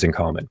 3 things in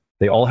common.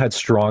 They all had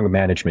strong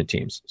management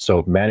teams.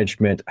 So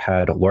management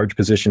had large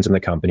positions in the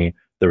company.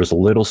 There was a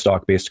little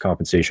stock-based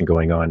compensation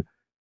going on,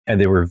 and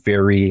they were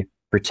very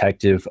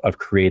protective of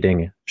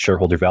creating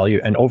shareholder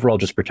value and overall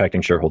just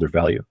protecting shareholder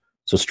value.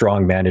 So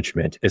strong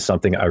management is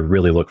something I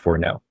really look for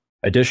now.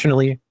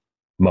 Additionally,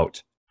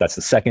 moat. That's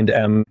the second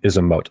M, is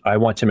a moat. I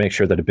want to make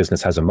sure that a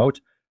business has a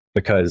moat,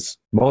 because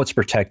moats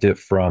protect it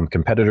from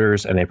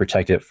competitors and they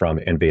protect it from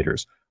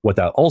invaders. What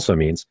that also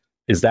means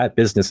is that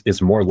business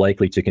is more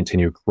likely to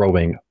continue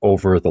growing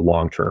over the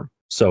long term.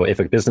 So if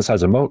a business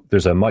has a moat,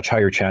 there's a much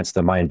higher chance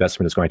that my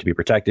investment is going to be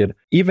protected,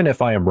 even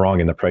if I am wrong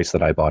in the price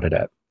that I bought it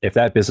at. If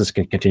that business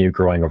can continue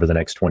growing over the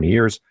next 20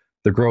 years,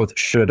 the growth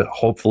should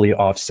hopefully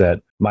offset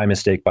my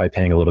mistake by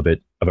paying a little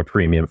bit of a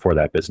premium for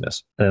that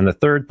business. And then the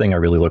third thing I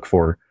really look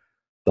for,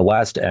 the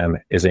last M,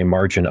 is a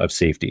margin of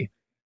safety.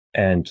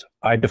 And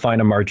I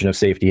define a margin of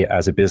safety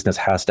as a business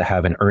has to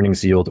have an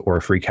earnings yield or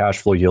a free cash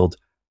flow yield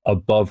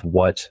above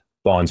what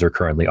bonds are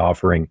currently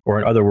offering. Or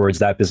in other words,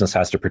 that business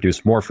has to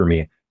produce more for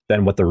me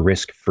than what the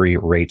risk-free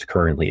rate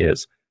currently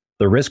is.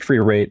 The risk-free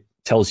rate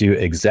tells you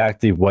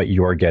exactly what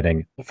you're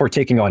getting for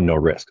taking on no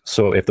risk.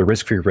 So if the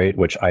risk-free rate,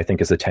 which I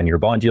think is a 10-year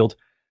bond yield,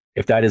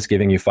 if that is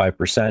giving you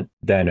 5%,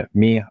 then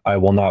I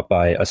will not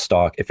buy a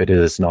stock if it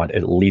is not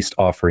at least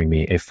offering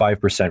me a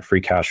 5% free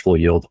cash flow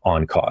yield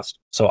on cost.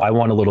 So I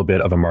want a little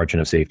bit of a margin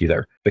of safety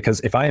there, because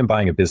if I am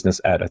buying a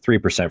business at a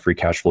 3% free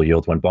cash flow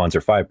yield when bonds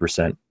are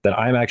 5%, then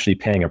I'm actually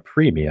paying a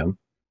premium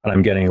and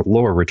I'm getting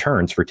lower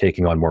returns for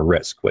taking on more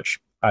risk, which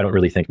I don't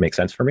really think makes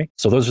sense for me.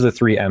 So those are the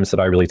three M's that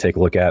I really take a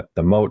look at: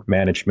 the moat,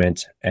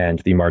 management, and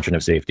the margin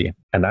of safety.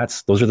 And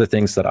those are the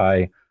things that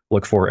I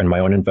look for in my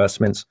own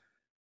investments.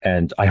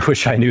 And I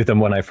wish I knew them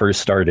when I first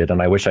started,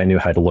 and I wish I knew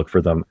how to look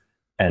for them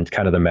and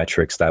kind of the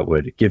metrics that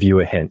would give you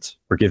a hint,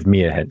 or give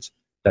me a hint,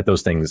 that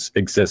those things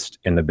exist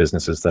in the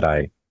businesses that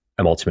I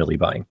am ultimately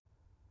buying.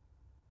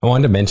 I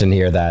wanted to mention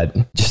here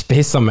that just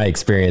based on my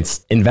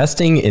experience,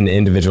 investing in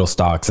individual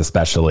stocks,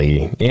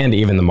 especially, and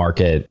even the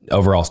market,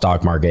 overall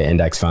stock market,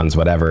 index funds,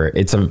 whatever,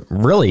 it's a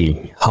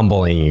really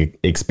humbling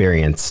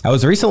experience. I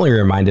was recently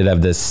reminded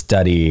of this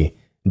study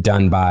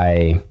done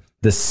by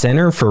the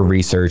Center for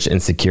Research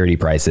and Security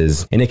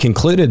Prices, and it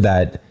concluded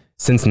that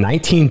since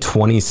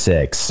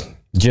 1926,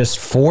 just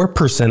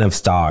 4% of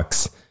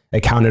stocks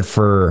accounted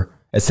for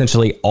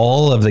essentially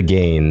all of the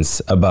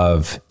gains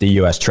above the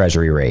US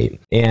Treasury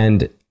rate.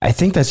 And I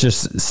think that's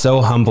just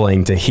so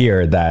humbling to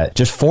hear that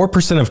just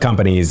 4% of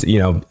companies,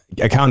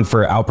 account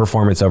for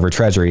outperformance over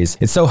treasuries.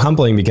 It's so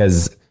humbling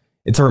because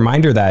it's a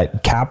reminder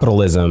that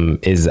capitalism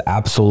is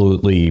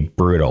absolutely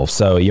brutal.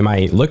 So you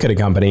might look at a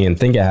company and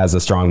think it has a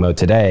strong moat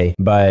today,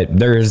 but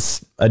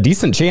there's a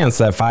decent chance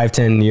that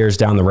 5-10 years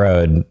down the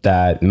road,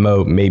 that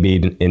moat may be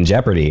in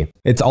jeopardy.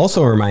 It's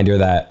also a reminder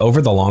that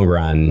over the long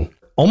run,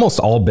 almost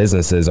all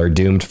businesses are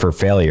doomed for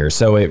failure.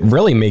 So it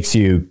really makes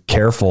you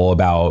careful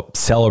about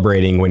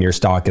celebrating when your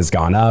stock has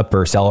gone up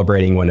or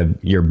celebrating when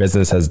your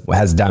business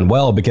has done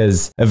well,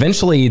 because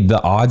eventually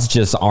the odds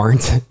just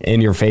aren't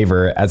in your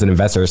favor as an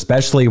investor,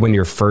 especially when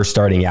you're first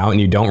starting out and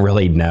you don't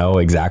really know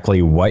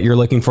exactly what you're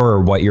looking for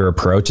or what your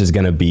approach is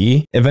going to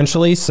be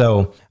eventually.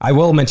 So I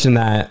will mention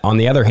that on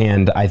the other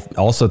hand, I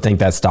also think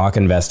that stock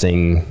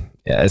investing,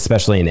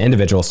 especially in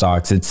individual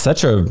stocks, it's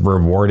such a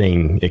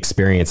rewarding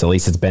experience. At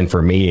least it's been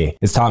for me.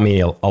 It's taught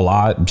me a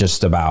lot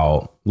just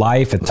about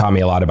life. It taught me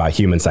a lot about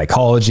human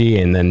psychology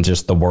and then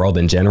just the world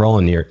in general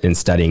and in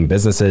studying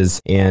businesses.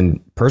 And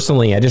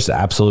personally, I just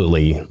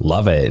absolutely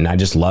love it. And I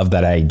just love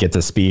that I get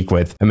to speak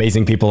with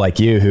amazing people like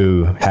you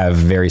who have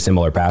very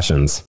similar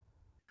passions.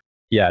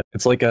 Yeah,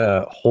 it's like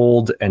a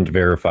hold and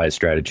verify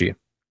strategy.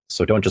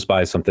 So don't just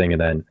buy something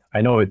and then,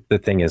 I know the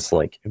thing is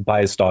like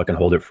buy a stock and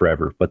hold it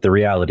forever, but the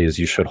reality is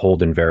you should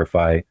hold and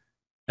verify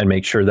and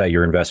make sure that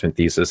your investment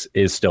thesis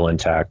is still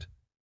intact,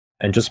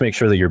 and just make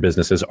sure that your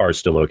businesses are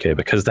still okay,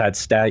 because that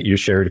stat you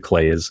shared,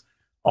 Clay, is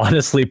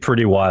honestly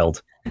pretty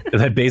wild.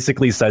 That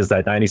basically says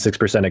that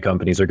 96% of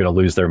companies are going to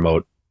lose their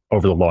moat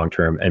over the long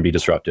term and be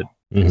disrupted.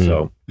 Mm-hmm.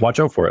 So watch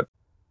out for it.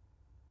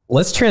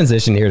 Let's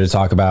transition here to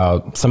talk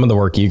about some of the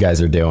work you guys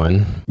are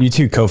doing. You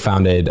two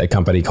co-founded a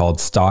company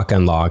called Stock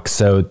Unlock.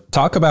 So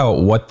talk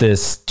about what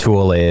this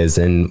tool is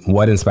and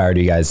what inspired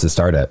you guys to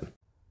start it.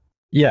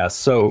 Yeah,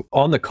 so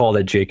on the call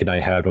that Jake and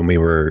I had when we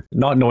were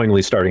not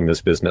knowingly starting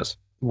this business,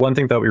 one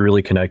thing that we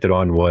really connected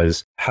on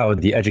was how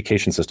the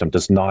education system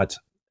does not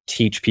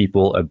teach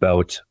people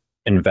about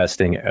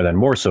investing, and then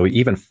more so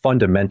even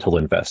fundamental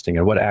investing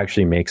and what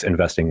actually makes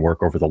investing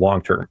work over the long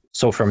term.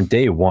 So from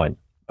day one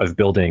of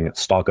building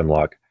Stock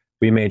Unlock,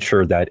 we made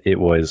sure that it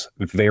was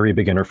very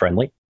beginner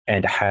friendly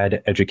and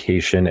had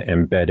education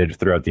embedded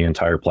throughout the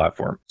entire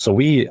platform. So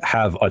we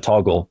have a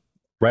toggle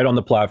right on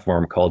the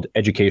platform called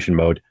education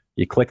mode.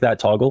 You click that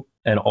toggle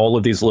and all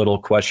of these little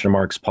question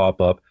marks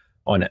pop up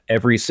on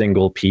every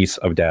single piece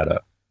of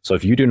data. So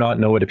if you do not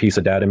know what a piece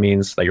of data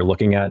means that you're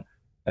looking at,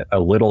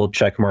 a little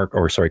question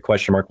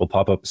mark will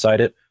pop up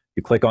beside it.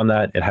 You click on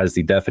that, it has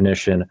the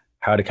definition,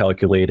 how to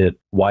calculate it,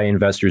 why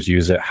investors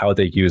use it, how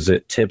they use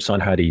it, tips on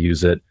how to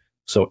use it.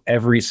 So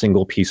every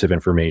single piece of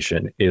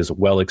information is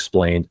well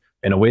explained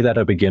in a way that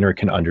a beginner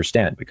can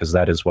understand, because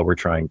that is what we're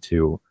trying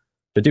to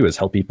do, is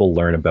help people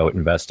learn about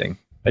investing.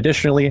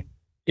 Additionally,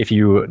 if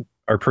you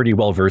are pretty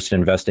well versed in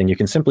investing, you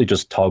can simply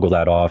just toggle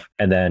that off,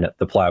 and then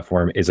the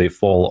platform is a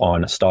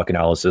full-on stock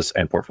analysis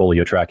and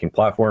portfolio tracking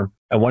platform.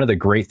 And one of the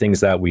great things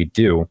that we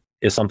do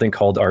is something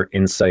called our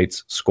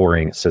insights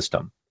scoring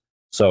system.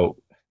 So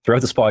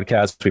throughout this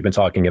podcast, we've been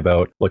talking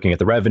about looking at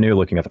the revenue,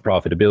 looking at the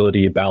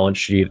profitability, balance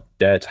sheet,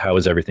 debt. How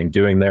is everything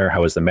doing there?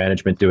 How is the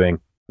management doing?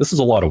 This is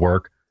a lot of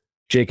work.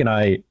 Jake and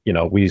I,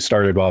 we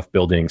started off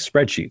building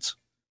spreadsheets,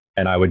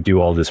 and I would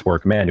do all this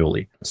work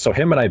manually. So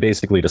him and I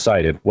basically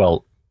decided,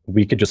 well,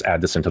 we could just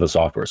add this into the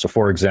software. So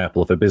for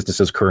example, if a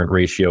business's current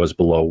ratio is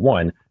below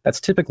 1,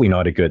 that's typically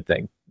not a good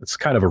thing. It's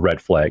kind of a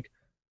red flag.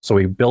 So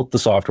we built the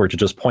software to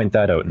just point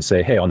that out and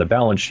say, hey, on the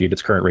balance sheet,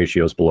 its current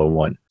ratio is below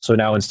 1. So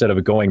now instead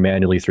of going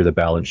manually through the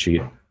balance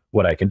sheet,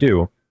 what I can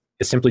do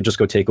is simply just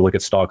go take a look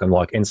at Stock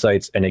Unlock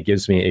Insights, and it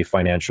gives me a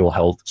financial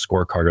health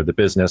scorecard of the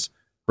business,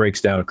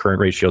 breaks down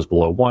current ratios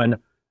below 1.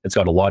 It's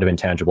got a lot of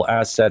intangible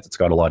assets. It's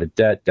got a lot of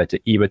debt. Debt to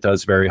EBITDA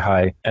is very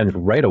high. And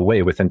right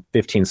away, within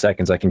 15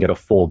 seconds, I can get a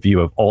full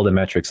view of all the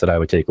metrics that I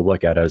would take a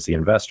look at as the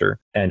investor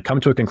and come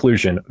to a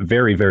conclusion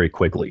very, very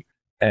quickly.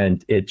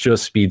 And it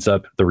just speeds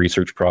up the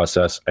research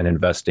process and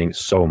investing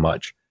so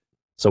much.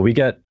 So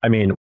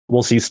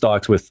we'll see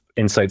stocks with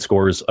insight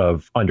scores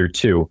of under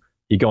 2.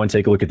 You go and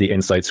take a look at the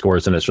insight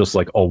scores, and it's just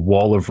like a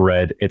wall of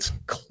red. It's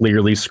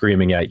clearly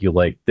screaming at you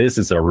like, this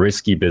is a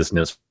risky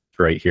business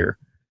right here.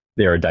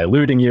 They are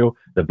diluting you.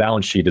 The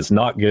balance sheet is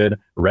not good.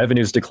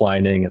 Revenue's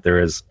declining.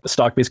 There is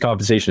stock-based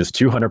compensation is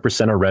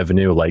 200% of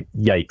revenue. Like,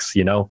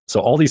 yikes, So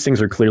all these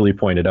things are clearly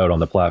pointed out on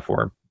the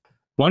platform.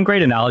 One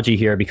great analogy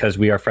here, because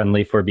we are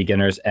friendly for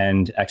beginners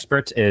and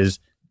experts, is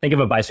think of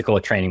a bicycle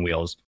with training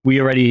wheels.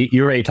 You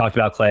already talked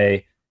about,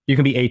 Clay. You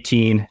can be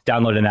 18,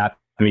 download an app,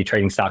 and be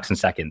trading stocks in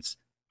seconds.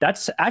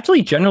 That's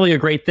actually generally a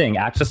great thing.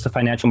 Access to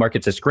financial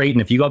markets is great.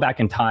 And if you go back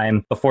in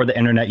time, before the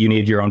internet, you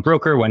needed your own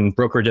broker. When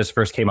brokerages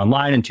first came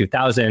online in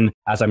 2000,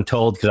 as I'm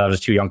told, because I was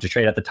too young to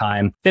trade at the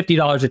time,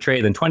 $50 a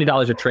trade, then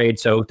 $20 a trade.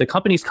 So the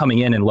company's coming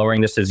in and lowering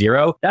this to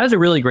zero. That is a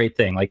really great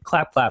thing. Like,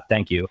 clap, clap,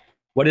 thank you.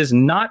 What is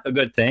not a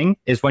good thing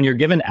is when you're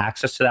given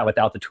access to that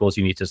without the tools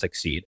you need to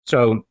succeed.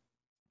 So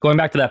going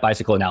back to that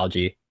bicycle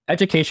analogy,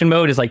 education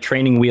mode is like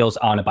training wheels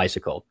on a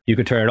bicycle. You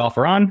can turn it off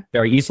or on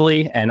very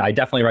easily, and I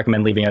definitely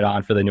recommend leaving it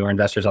on for the newer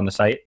investors on the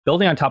site.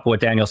 Building on top of what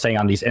Daniel's saying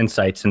on these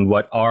insights and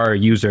what our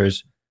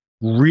users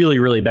really,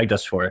 really begged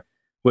us for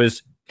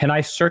was, can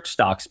I search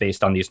stocks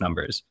based on these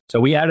numbers? So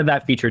we added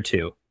that feature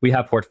too. We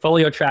have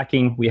portfolio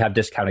tracking. We have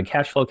discounted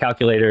cash flow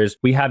calculators.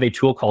 We have a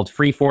tool called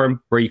Freeform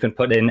where you can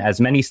put in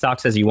as many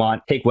stocks as you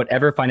want, take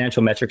whatever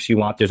financial metrics you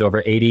want. There's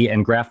over 80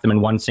 and graph them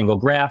in one single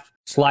graph,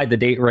 slide the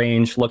date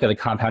range, look at the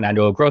compound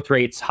annual growth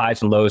rates,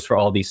 highs and lows for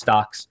all these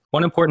stocks.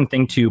 One important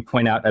thing to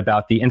point out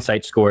about the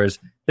insight scores,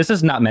 this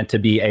is not meant to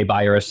be a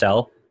buy or a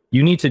sell.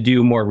 You need to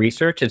do more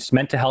research. It's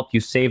meant to help you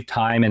save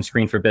time and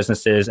screen for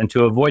businesses and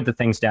to avoid the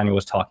things Daniel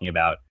was talking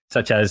about,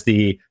 such as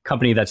the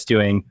company that's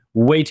doing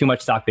way too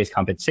much stock-based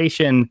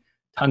compensation,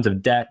 tons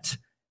of debt,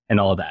 and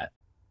all of that.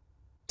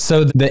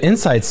 So the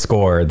insight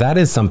score, that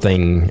is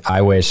something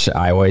I wish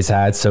I always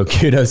had. So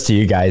kudos to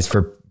you guys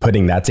for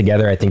putting that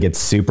together. I think it's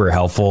super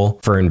helpful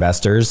for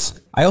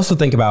investors. I also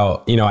think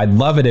about, I'd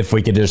love it if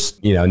we could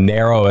just,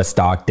 narrow a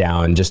stock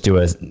down, just do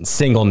a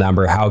single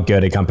number, how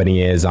good a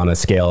company is on a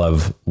scale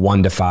of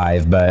 1 to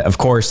 5. But of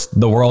course,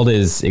 the world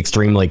is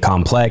extremely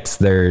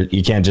complex.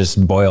 You can't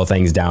just boil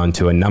things down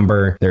to a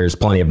number. There's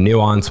plenty of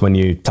nuance when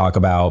you talk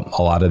about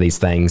a lot of these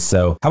things.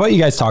 So how about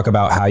you guys talk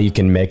about how you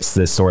can mix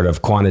this sort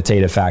of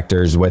quantitative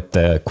factors with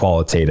the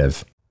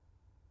qualitative?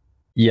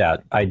 Yeah,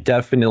 I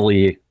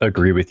definitely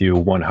agree with you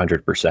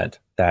 100%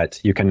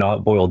 that you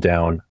cannot boil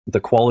down the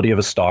quality of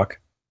a stock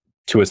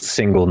to a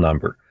single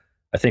number.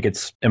 I think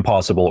it's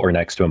impossible or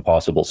next to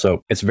impossible.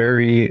 So it's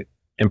very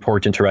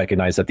important to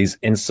recognize that these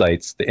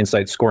insights, the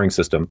insight scoring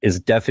system, is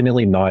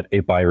definitely not a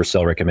buy or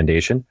sell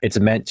recommendation. It's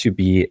meant to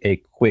be a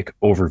quick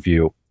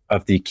overview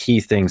of the key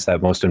things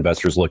that most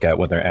investors look at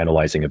when they're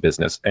analyzing a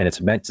business. And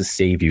it's meant to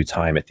save you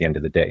time at the end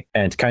of the day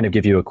and kind of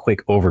give you a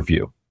quick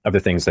overview of the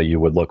things that you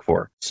would look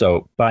for.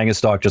 So buying a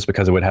stock just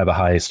because it would have a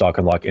high Stock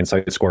Unlock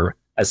Insight score,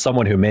 as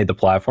someone who made the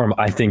platform,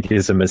 I think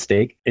is a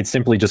mistake. It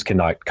simply just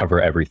cannot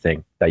cover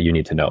everything that you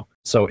need to know.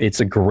 So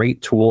it's a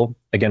great tool,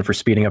 again, for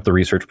speeding up the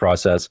research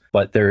process,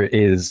 but there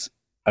is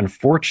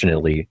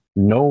unfortunately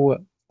no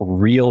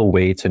real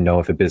way to know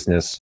if a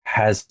business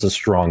has a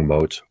strong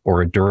moat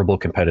or a durable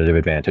competitive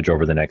advantage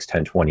over the next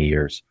 10, 20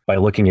 years by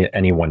looking at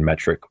any one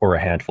metric or a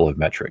handful of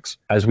metrics.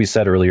 As we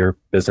said earlier,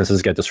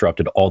 businesses get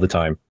disrupted all the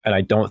time. And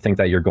I don't think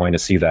that you're going to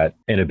see that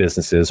in a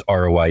business's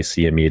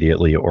ROIC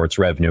immediately or its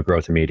revenue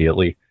growth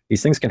immediately.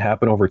 These things can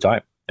happen over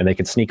time and they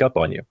can sneak up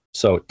on you.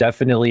 So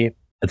definitely,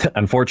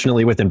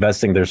 unfortunately with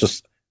investing,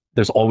 there's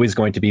always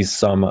going to be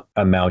some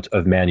amount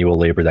of manual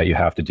labor that you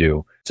have to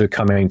do to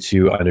coming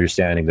to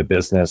understanding the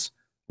business,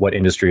 what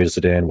industry is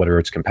it in, what are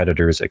its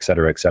competitors, et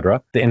cetera, et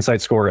cetera. The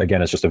insight score,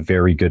 again, is just a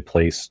very good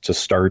place to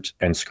start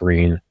and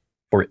screen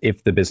for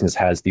if the business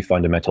has the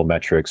fundamental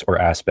metrics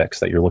or aspects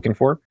that you're looking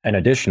for. And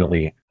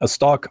additionally, a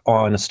stock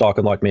on Stock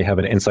Unlock may have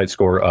an insight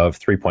score of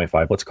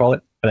 3.5, let's call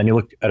it. And then you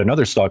look at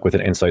another stock with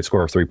an insight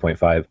score of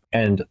 3.5,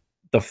 and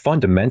the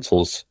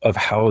fundamentals of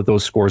how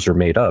those scores are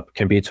made up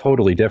can be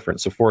totally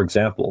different. So for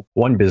example,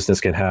 one business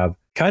can have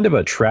kind of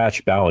a trash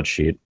balance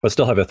sheet, but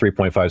still have a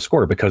 3.5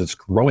 score because it's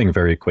growing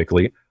very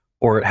quickly,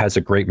 or it has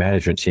a great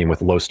management team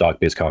with low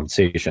stock-based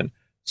compensation.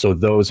 So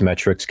those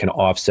metrics can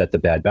offset the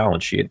bad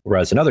balance sheet.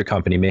 Whereas another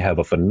company may have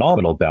a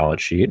phenomenal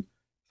balance sheet,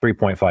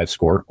 3.5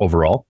 score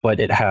overall, but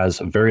it has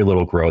very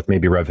little growth.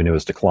 Maybe revenue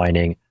is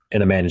declining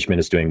and the management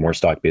is doing more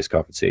stock-based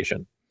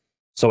compensation.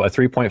 So a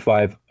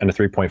 3.5 and a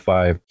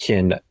 3.5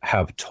 can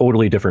have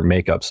totally different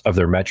makeups of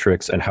their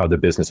metrics and how the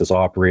business is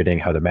operating,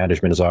 how the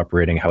management is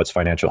operating, how its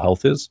financial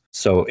health is.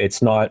 So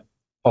it's not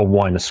a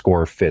one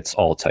score fits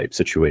all type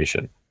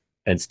situation.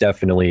 And it's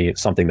definitely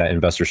something that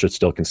investors should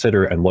still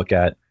consider and look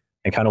at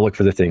and kind of look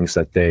for the things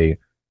that they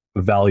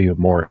value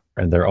more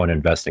in their own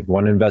investing.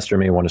 One investor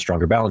may want a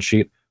stronger balance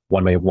sheet.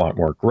 One may want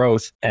more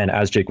growth. And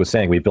as Jake was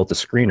saying, we built a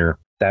screener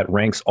that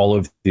ranks all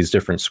of these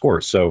different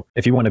scores. So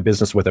if you want a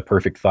business with a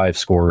perfect 5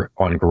 score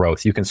on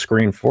growth, you can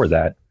screen for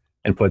that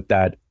and put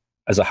that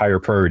as a higher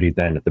priority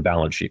than the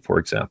balance sheet, for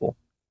example.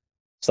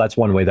 So that's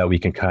one way that we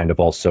can kind of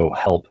also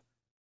help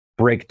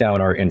break down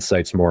our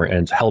insights more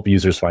and help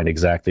users find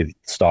exactly the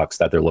stocks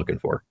that they're looking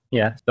for.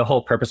 Yeah, the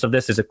whole purpose of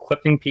this is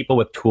equipping people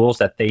with tools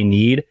that they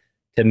need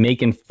to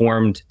make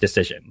informed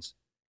decisions.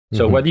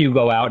 So whether you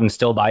go out and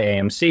still buy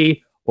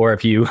AMC, or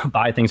if you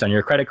buy things on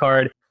your credit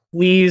card,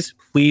 please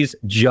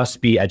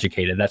just be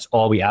educated. That's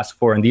all we ask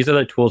for. And these are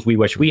the tools we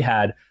wish we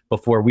had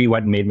before we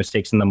went and made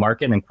mistakes in the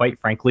market. And quite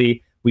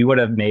frankly, we would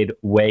have made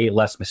way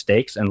less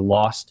mistakes and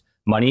lost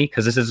money,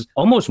 because this is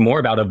almost more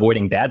about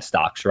avoiding bad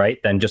stocks,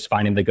 right, than just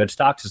finding the good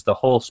stocks. It's the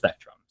whole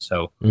spectrum.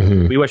 So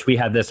we wish we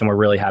had this, and we're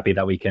really happy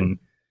that we can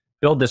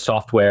build this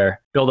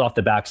software, build off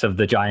the backs of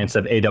the giants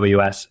of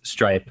AWS,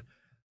 Stripe,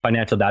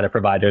 financial data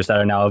providers that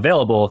are now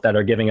available, that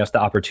are giving us the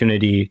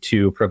opportunity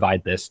to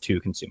provide this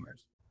to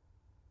consumers.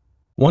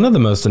 One of the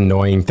most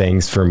annoying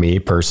things for me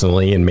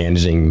personally in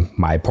managing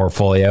my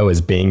portfolio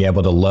is being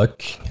able to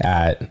look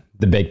at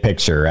the big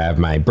picture. I have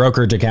my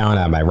brokerage account,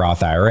 I have my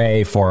Roth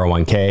IRA,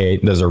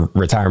 401k. Those are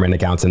retirement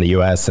accounts in the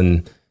US.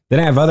 And then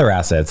I have other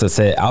assets that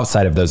sit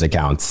outside of those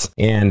accounts.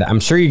 And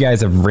I'm sure you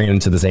guys have ran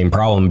into the same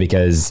problem,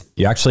 because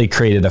you actually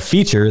created a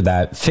feature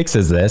that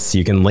fixes this.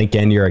 You can link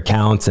in your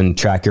accounts and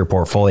track your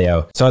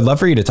portfolio. So I'd love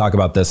for you to talk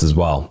about this as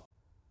well.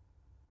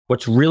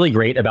 What's really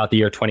great about the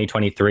year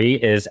 2023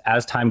 is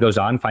as time goes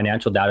on,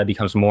 financial data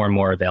becomes more and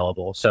more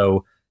available.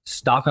 So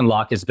Stock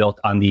Unlock is built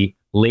on the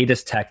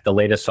latest tech, the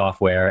latest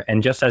software.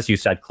 And just as you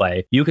said,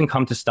 Clay, you can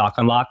come to Stock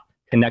Unlock,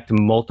 connect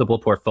multiple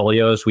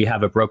portfolios. We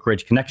have a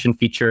brokerage connection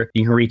feature.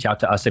 You can reach out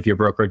to us if your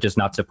brokerage is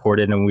not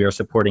supported, and we are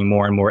supporting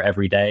more and more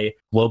every day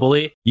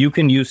globally. You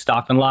can use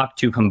Stock Unlock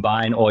to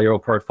combine all your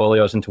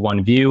portfolios into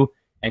one view.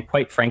 And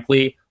quite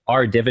frankly,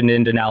 our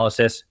dividend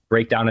analysis,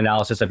 breakdown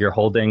analysis of your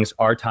holdings,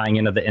 our tying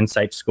into the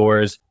insight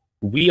scores,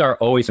 we are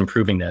always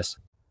improving this.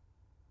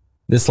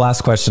 This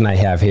last question I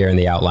have here in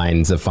the outline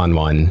is a fun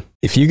one.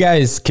 If you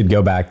guys could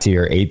go back to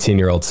your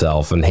 18-year-old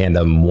self and hand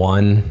them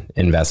one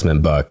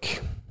investment book,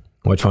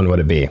 which one would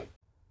it be?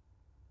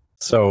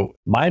 So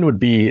mine would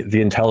be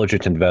The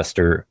Intelligent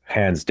Investor,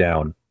 hands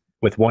down,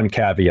 with one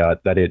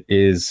caveat that it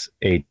is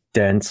a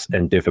dense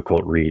and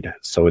difficult read.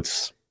 So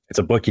it's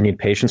a book you need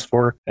patience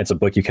for. It's a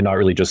book you cannot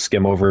really just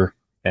skim over,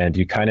 and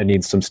you kind of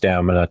need some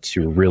stamina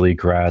to really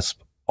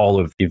grasp all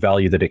of the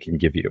value that it can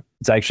give you.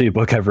 It's actually a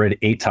book I've read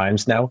 8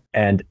 times now,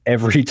 and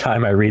every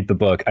time I read the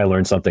book, I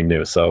learn something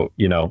new. So,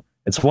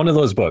 it's one of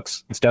those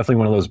books. It's definitely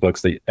one of those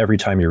books that every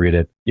time you read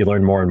it, you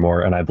learn more and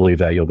more, and I believe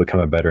that you'll become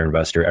a better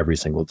investor every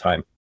single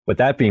time. With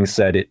that being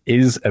said, it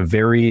is a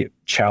very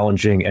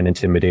challenging and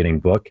intimidating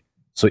book.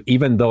 So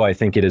even though I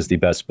think it is the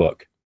best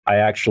book, I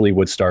actually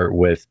would start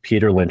with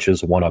Peter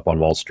Lynch's One Up on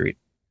Wall Street.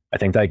 I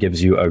think that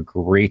gives you a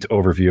great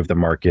overview of the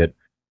market,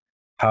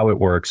 how it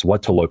works,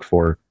 what to look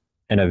for,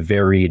 in a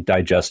very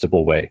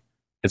digestible way.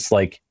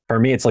 For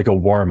me, it's like a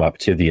warm up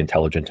to The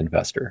Intelligent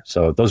Investor.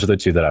 So those are the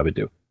 2 that I would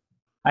do.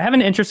 I have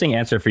an interesting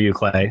answer for you,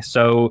 Clay.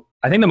 So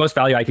I think the most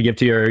value I could give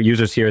to your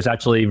users here is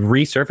actually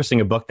resurfacing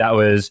a book that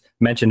was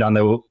mentioned on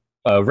the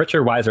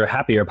Richer, Wiser,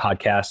 Happier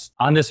podcast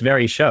on this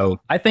very show.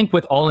 I think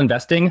with all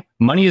investing,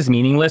 money is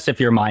meaningless if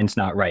your mind's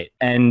not right.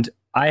 And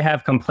I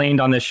have complained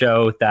on this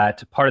show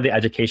that part of the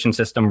education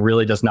system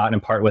really does not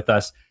impart with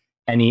us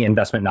any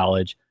investment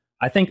knowledge.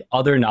 I think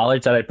other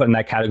knowledge that I put in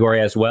that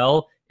category as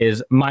well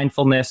is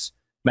mindfulness,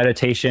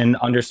 meditation,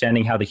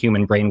 understanding how the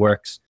human brain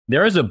works.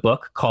 There is a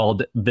book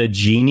called The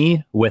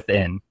Genie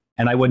Within,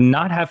 and I would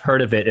not have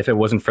heard of it if it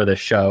wasn't for this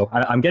show.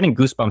 I'm getting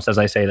goosebumps as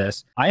I say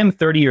this. I am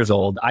 30 years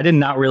old. I did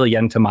not really get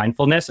into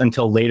mindfulness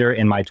until later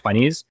in my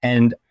 20s.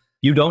 And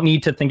you don't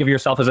need to think of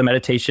yourself as a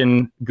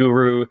meditation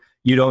guru.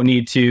 You don't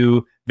need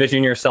to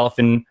vision yourself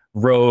in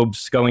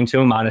robes going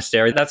to a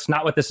monastery. That's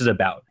not what this is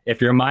about.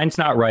 If your mind's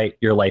not right,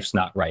 your life's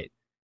not right.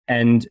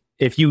 And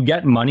if you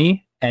get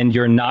money and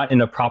you're not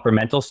in a proper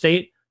mental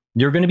state,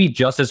 you're going to be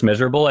just as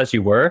miserable as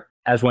you were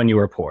as when you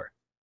were poor.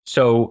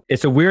 So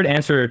it's a weird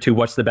answer to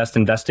what's the best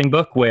investing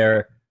book,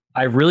 where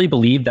I really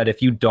believe that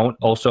if you don't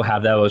also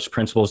have those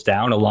principles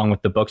down, along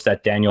with the books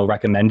that Daniel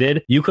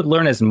recommended, you could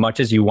learn as much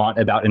as you want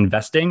about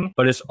investing,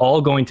 but it's all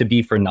going to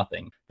be for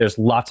nothing. There's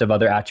lots of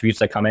other attributes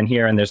that come in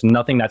here, and there's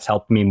nothing that's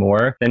helped me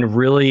more than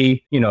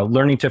really,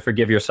 learning to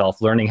forgive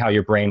yourself, learning how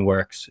your brain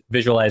works,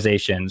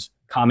 visualizations,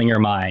 calming your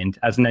mind.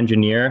 As an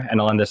engineer,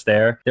 and I'll end this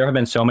there have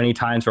been so many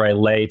times where I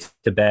lay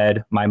to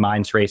bed, my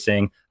mind's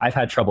racing. I've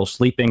had trouble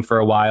sleeping for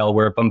a while.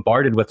 We're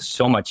bombarded with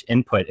so much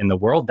input in the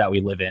world that we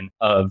live in,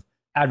 of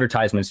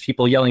advertisements,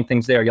 people yelling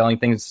things there, yelling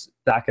things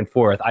back and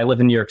forth. I live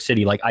in New York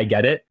City. I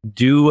get it.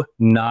 Do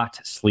not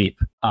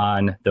sleep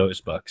on those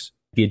books.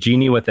 The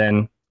Genie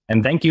Within.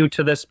 And thank you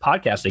to this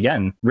podcast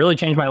again. Really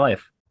changed my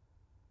life.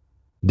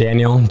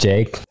 Daniel,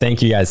 Jake,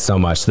 thank you guys so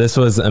much. This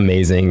was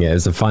amazing. It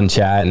was a fun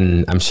chat,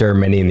 and I'm sure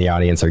many in the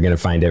audience are going to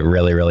find it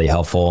really, really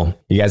helpful.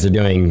 You guys are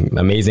doing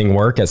amazing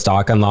work at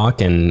Stock Unlock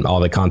and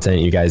all the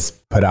content you guys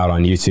put out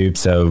on YouTube.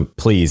 So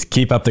please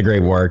keep up the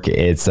great work.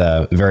 It's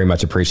very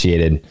much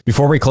appreciated.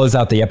 Before we close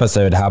out the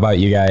episode, how about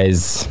you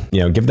guys,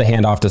 give the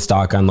handoff to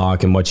Stock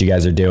Unlock and what you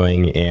guys are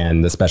doing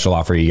and the special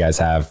offer you guys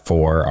have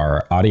for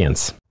our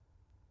audience.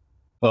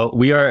 Well,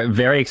 we are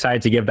very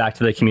excited to give back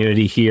to the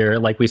community here.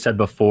 Like we said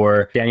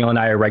before, Daniel and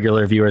I are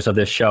regular viewers of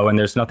this show, and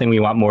there's nothing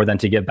we want more than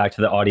to give back to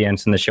the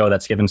audience and the show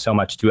that's given so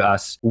much to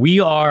us. We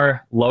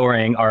are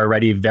lowering our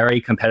already very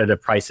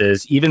competitive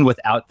prices, even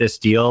without this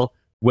deal.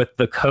 With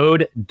the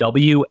code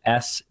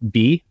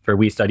WSB for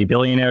We Study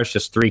Billionaires,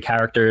 just 3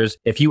 characters.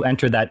 If you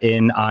enter that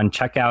in on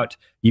checkout,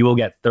 you will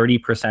get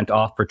 30%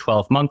 off for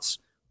 12 months.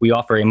 We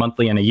offer a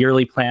monthly and a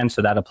yearly plan,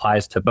 so that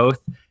applies to both.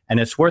 And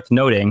it's worth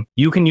noting,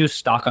 you can use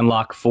Stock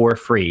Unlock for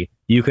free.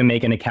 You can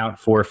make an account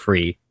for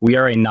free. We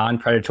are a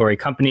non-predatory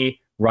company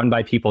run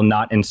by people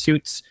not in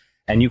suits.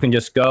 And you can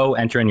just go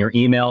enter in your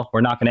email.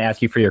 We're not going to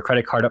ask you for your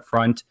credit card up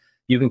front.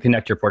 You can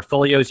connect your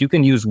portfolios. You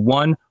can use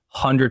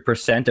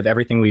 100% of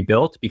everything we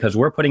built because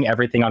we're putting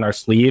everything on our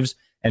sleeves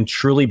and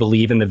truly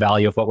believe in the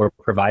value of what we're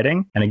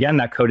providing. And again,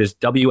 that code is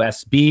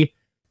WSB.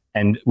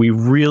 And we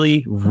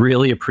really,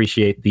 really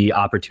appreciate the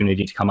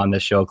opportunity to come on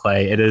this show,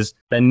 Clay. It has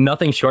been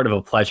nothing short of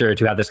a pleasure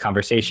to have this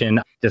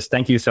conversation. Just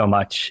thank you so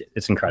much.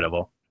 It's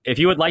incredible. If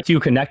you would like to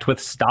connect with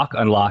Stock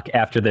Unlock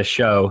after this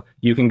show,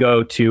 you can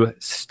go to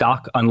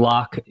Stock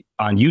Unlock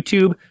on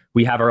YouTube.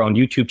 We have our own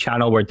YouTube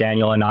channel where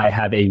Daniel and I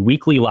have a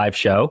weekly live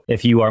show.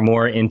 If you are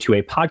more into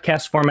a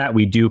podcast format,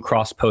 we do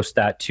cross-post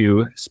that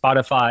to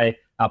Spotify,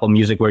 Apple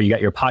Music, where you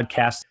get your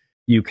podcasts.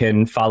 You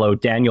can follow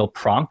Daniel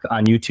Pronk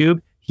on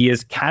YouTube. He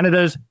is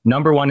Canada's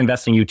 #1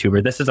 investing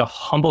YouTuber. This is a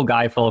humble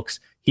guy, folks.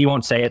 He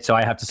won't say it, so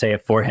I have to say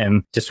it for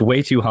him. Just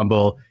way too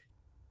humble.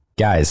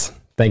 Guys,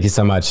 thank you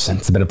so much.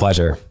 It's been a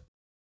pleasure.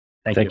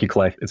 Thank you,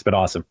 Clay. It's been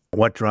awesome.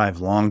 What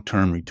drives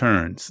long-term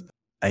returns?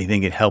 I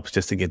think it helps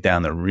just to get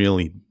down the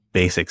really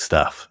basic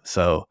stuff.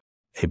 So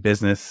a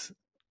business,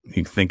 you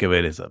can think of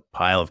it as a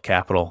pile of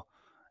capital,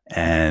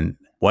 and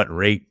what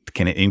rate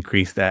can it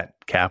increase that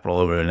capital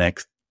over the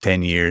next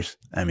 10 years.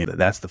 I mean,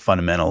 that's the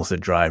fundamentals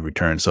that drive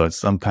returns. So it's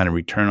some kind of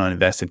return on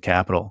invested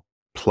capital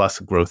plus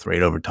growth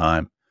rate over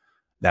time.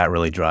 That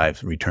really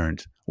drives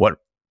returns. What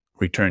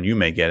return you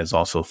may get is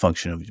also a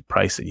function of the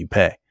price that you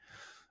pay.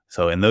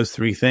 So in those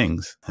 3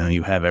 things,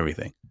 you have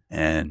everything.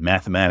 And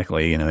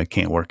mathematically, it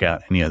can't work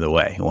out any other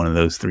way. One of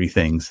those 3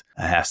 things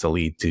has to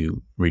lead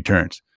to returns.